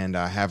 and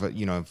I have a,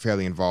 you know,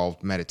 fairly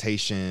involved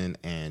meditation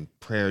and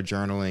prayer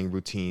journaling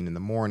routine in the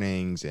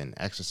mornings and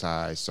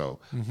exercise. So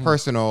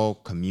personal,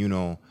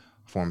 communal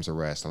forms of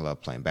rest. I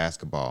love playing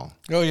basketball.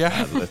 Oh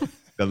yeah.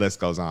 The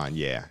list goes on.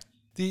 Yeah.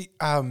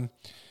 And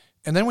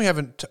then we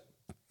haven't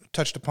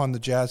touched upon the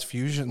jazz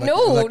fusion. Like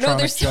No, electronic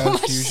there's so jazz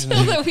much fusion.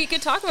 still that we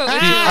could talk about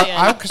with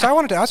Julian. Because I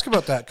wanted to ask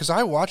about that because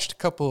I watched a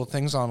couple of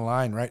things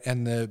online, right?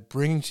 And the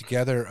bringing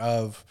together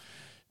of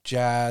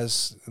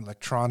jazz,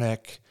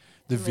 electronic,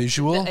 the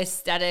visual, the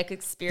aesthetic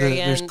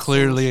experience. There's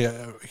clearly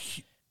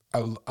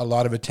a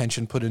lot of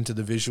attention put into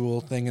the visual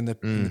thing in the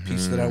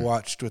piece that I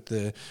watched with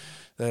the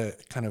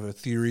kind of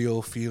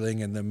ethereal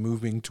feeling and the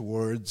moving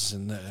towards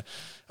and the.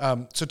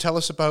 So tell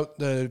us about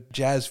the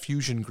jazz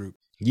fusion group.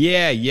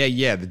 Yeah.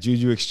 The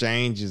Juju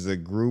Exchange is a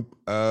group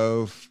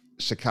of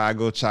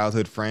Chicago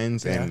childhood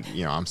friends. And,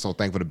 you know, I'm so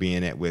thankful to be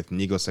in it with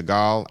Nico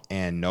Segal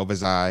and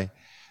Novazai.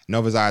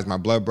 Novazai is my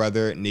blood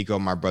brother, Nico,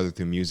 my brother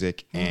through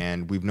music.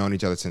 And we've known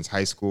each other since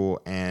high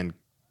school and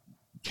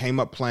came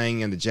up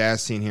playing in the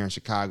jazz scene here in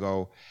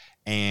Chicago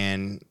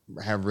and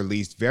have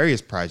released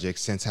various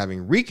projects since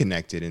having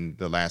reconnected in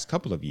the last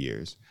couple of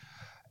years.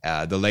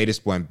 The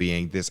latest one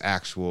being this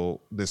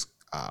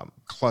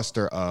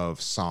cluster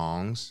of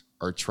songs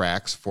or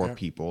tracks for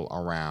people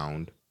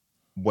around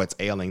what's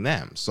ailing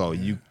them. So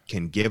you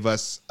can give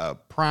us a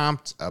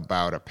prompt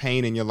about a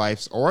pain in your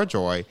life or a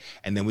joy,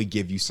 and then we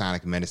give you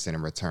sonic medicine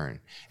in return.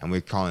 And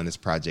we're calling this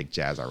project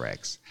Jazz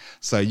RX.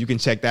 So you can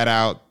check that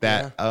out.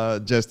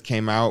 That just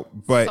came out,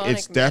 but Sonic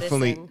it's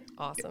definitely medicine.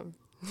 Awesome.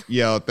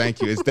 Yo,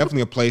 thank you. It's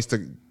definitely a place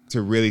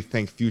to really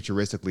think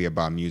futuristically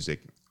about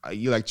music.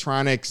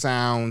 Electronic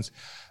sounds,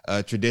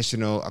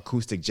 traditional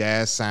acoustic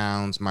jazz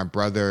sounds. My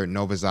brother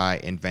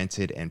Novazai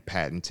invented and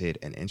patented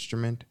an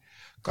instrument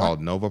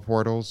called Nova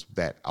Portals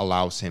that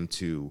allows him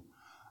to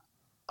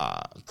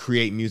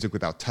create music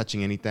without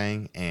touching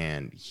anything.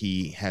 And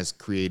he has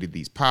created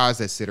these pods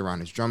that sit around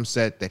his drum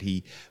set that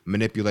he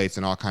manipulates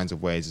in all kinds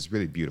of ways. It's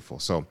really beautiful.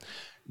 So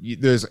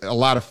there's a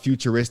lot of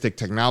futuristic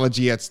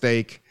technology at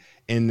stake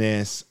in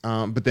this,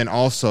 but then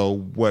also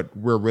what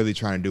we're really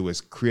trying to do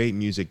is create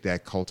music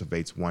that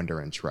cultivates wonder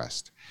and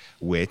trust,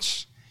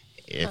 which,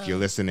 if you're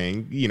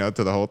listening, you know,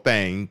 to the whole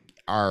thing,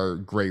 are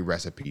great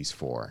recipes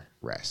for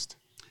rest.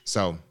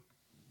 So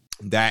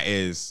that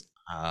is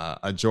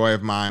a joy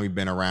of mine. We've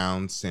been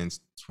around since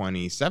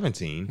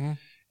 2017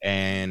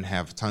 and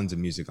have tons of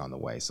music on the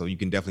way. So you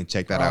can definitely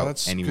check that out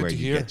that's anywhere good to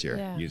you hear. get your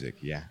music.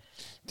 Yeah.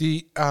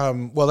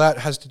 Well, that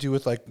has to do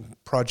with like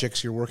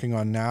projects you're working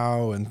on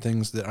now and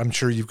things that I'm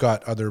sure you've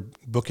got other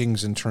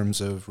bookings in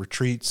terms of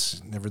retreats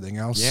and everything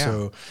else. Yeah.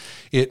 So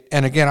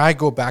and again, I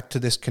go back to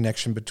this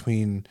connection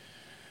between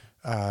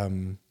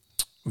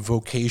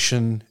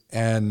vocation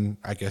and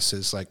I guess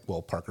is like,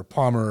 well, Parker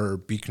Palmer or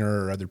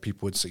Buechner or other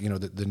people would say,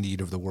 the need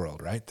of the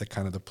world, right? The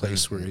kind of the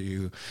place where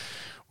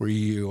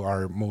you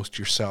are most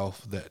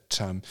yourself.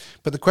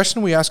 But the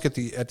question we ask at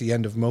the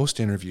end of most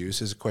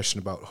interviews is a question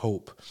about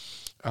hope.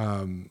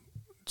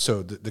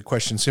 So the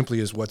question simply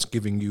is, what's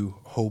giving you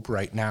hope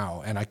right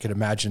now? And I could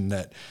imagine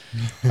that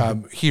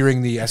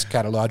hearing the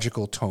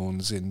eschatological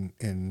tones in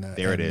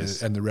there it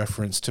is, and the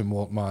reference to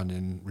Moltmann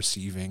and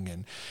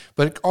receiving,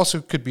 but it also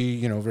could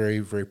be very,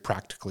 very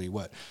practically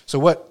what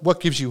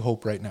gives you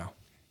hope right now?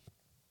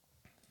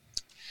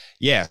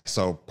 Yeah,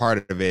 so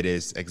part of it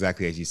is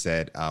exactly as you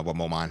said, what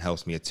Moltmann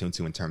helps me attune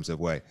to in terms of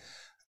what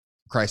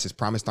Christ has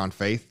promised on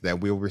faith that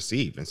we'll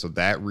receive, and so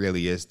that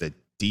really is the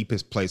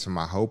deepest place for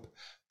my hope.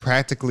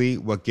 Practically,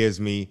 what gives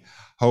me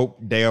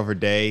hope day over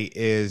day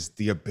is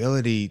the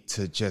ability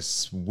to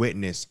just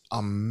witness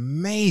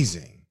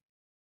amazing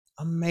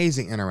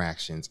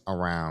interactions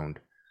around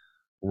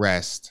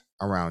rest,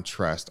 around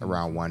trust,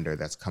 around wonder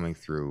that's coming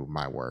through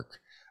my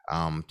work,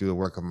 through the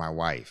work of my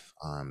wife.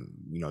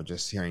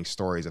 Just hearing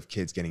stories of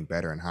kids getting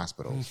better in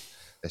hospitals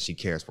that she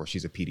cares for.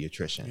 She's a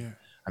pediatrician. Yeah.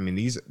 I mean,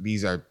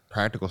 these are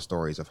practical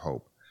stories of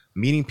hope.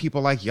 Meeting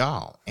people like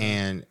y'all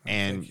and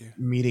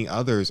meeting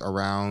others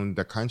around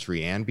the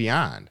country and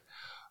beyond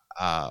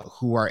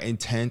who are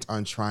intent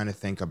on trying to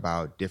think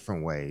about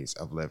different ways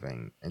of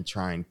living and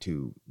trying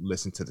to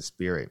listen to the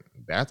Spirit.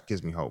 That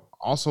gives me hope.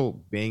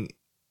 Also, being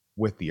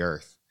with the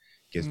earth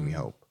gives me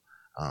hope.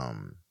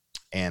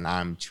 And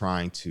I'm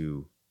trying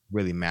to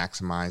really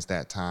maximize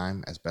that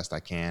time as best I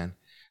can.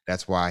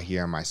 That's why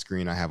here on my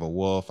screen I have a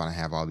wolf and I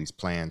have all these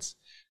plants,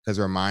 because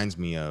it reminds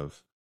me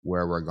of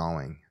where we're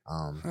going.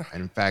 And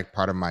in fact,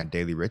 part of my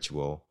daily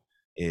ritual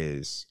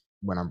is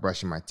when I'm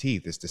brushing my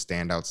teeth is to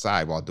stand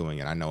outside while doing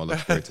it. I know it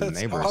looks weird to the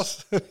neighbors.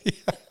 Awesome.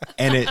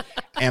 Yeah.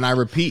 And I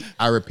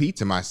repeat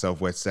to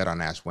myself what's said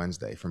on Ash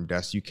Wednesday: from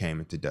dust you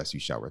came and to dust you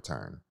shall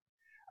return.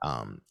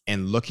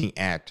 And looking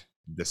at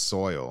the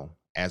soil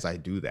as I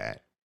do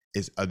that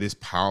is this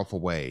powerful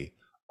way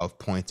of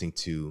pointing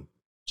to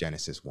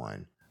Genesis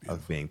 1,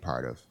 of being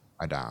part of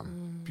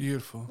Adam.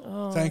 Beautiful.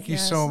 Oh, Thank you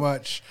yes. so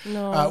much.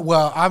 No.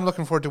 Well, I'm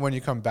looking forward to when you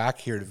come back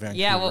here to Vancouver.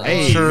 Yeah, well,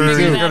 I'm sure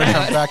you're going to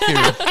come back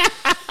here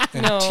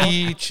and No.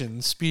 teach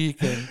and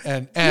speak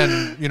and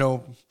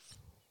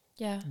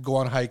Yeah. go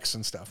on hikes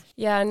and stuff.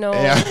 Yeah, no.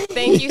 Yeah.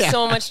 Thank you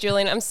so much,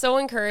 Julian. I'm so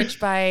encouraged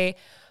by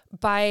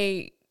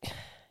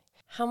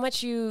how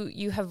much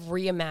you have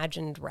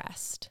reimagined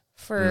rest.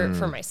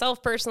 For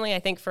myself personally, I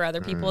think for other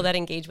people that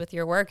engage with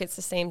your work, it's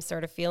the same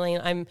sort of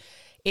feeling.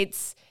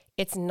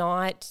 It's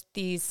not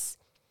these,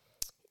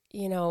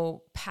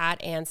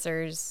 pat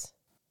answers.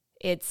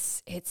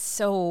 It's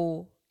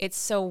so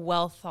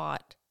well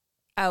thought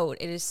out.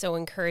 It is so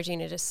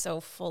encouraging. It is so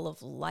full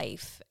of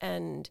life,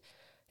 and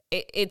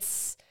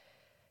it's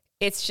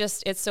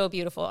so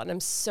beautiful. And I'm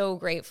so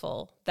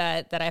grateful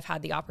that I've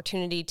had the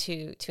opportunity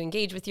to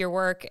engage with your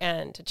work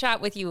and to chat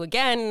with you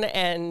again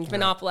and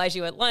monopolize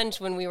you at lunch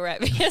when we were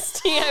at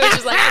VST. I was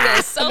just like, I'm going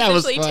to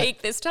selfishly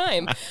take this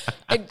time.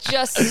 I'm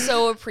just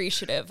so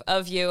appreciative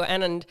of you.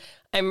 And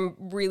I'm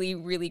really,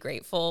 really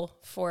grateful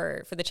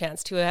for the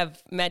chance to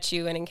have met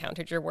you and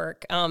encountered your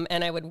work.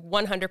 And I would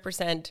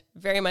 100%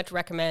 very much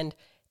recommend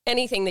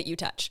anything that you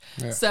touch.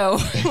 Yeah. So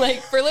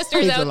like for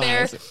listeners out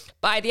there,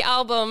 buy the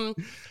album,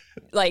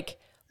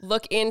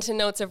 look into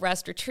Notes of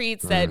Rest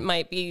retreats that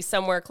might be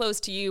somewhere close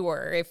to you,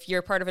 or if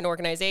you're part of an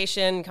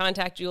organization,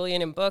 contact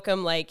Julian and book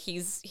him.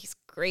 He's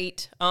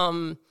great.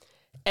 And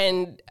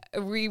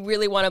we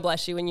really want to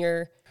bless you in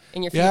your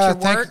future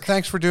work.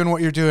 Thanks for doing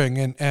what you're doing.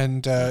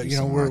 And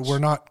we're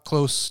not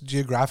close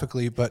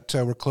geographically, but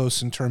we're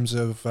close in terms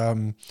of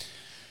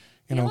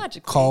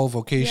call,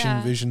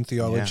 vocation, vision,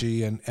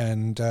 theology,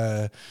 and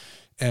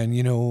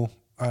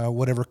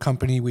whatever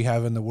company we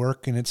have in the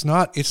work. And it's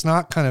not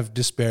kind of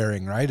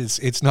despairing, right?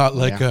 It's not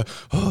like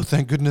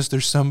thank goodness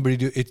there's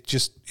somebody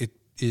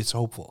it's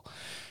hopeful.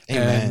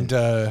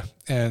 Amen.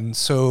 And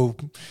so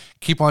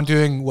keep on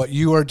doing what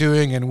you are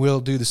doing, and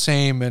we'll do the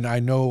same. And I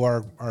know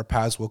our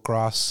paths will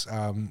cross.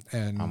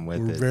 And we're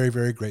very,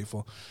 very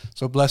grateful.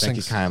 So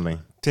blessings. Thank you kindly.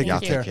 Take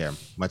care.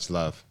 Much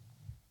love.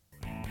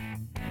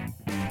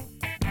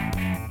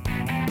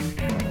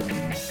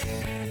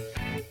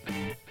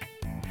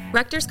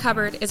 Rector's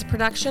Cupboard is a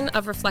production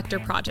of Reflector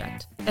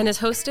Project and is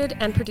hosted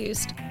and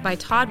produced by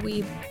Todd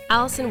Weeb,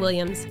 Allison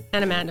Williams,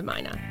 and Amanda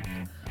Mina.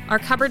 Our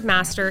cupboard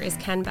master is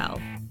Ken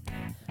Bell.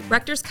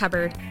 Rector's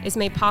Cupboard is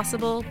made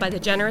possible by the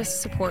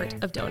generous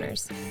support of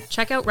donors.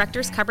 Check out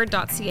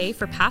rectorscupboard.ca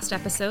for past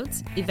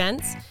episodes,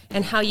 events,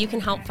 and how you can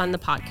help fund the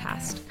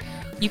podcast.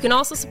 You can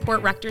also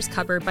support Rector's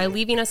Cupboard by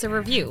leaving us a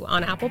review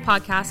on Apple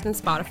Podcasts and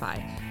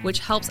Spotify, which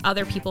helps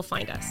other people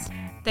find us.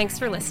 Thanks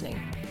for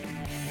listening.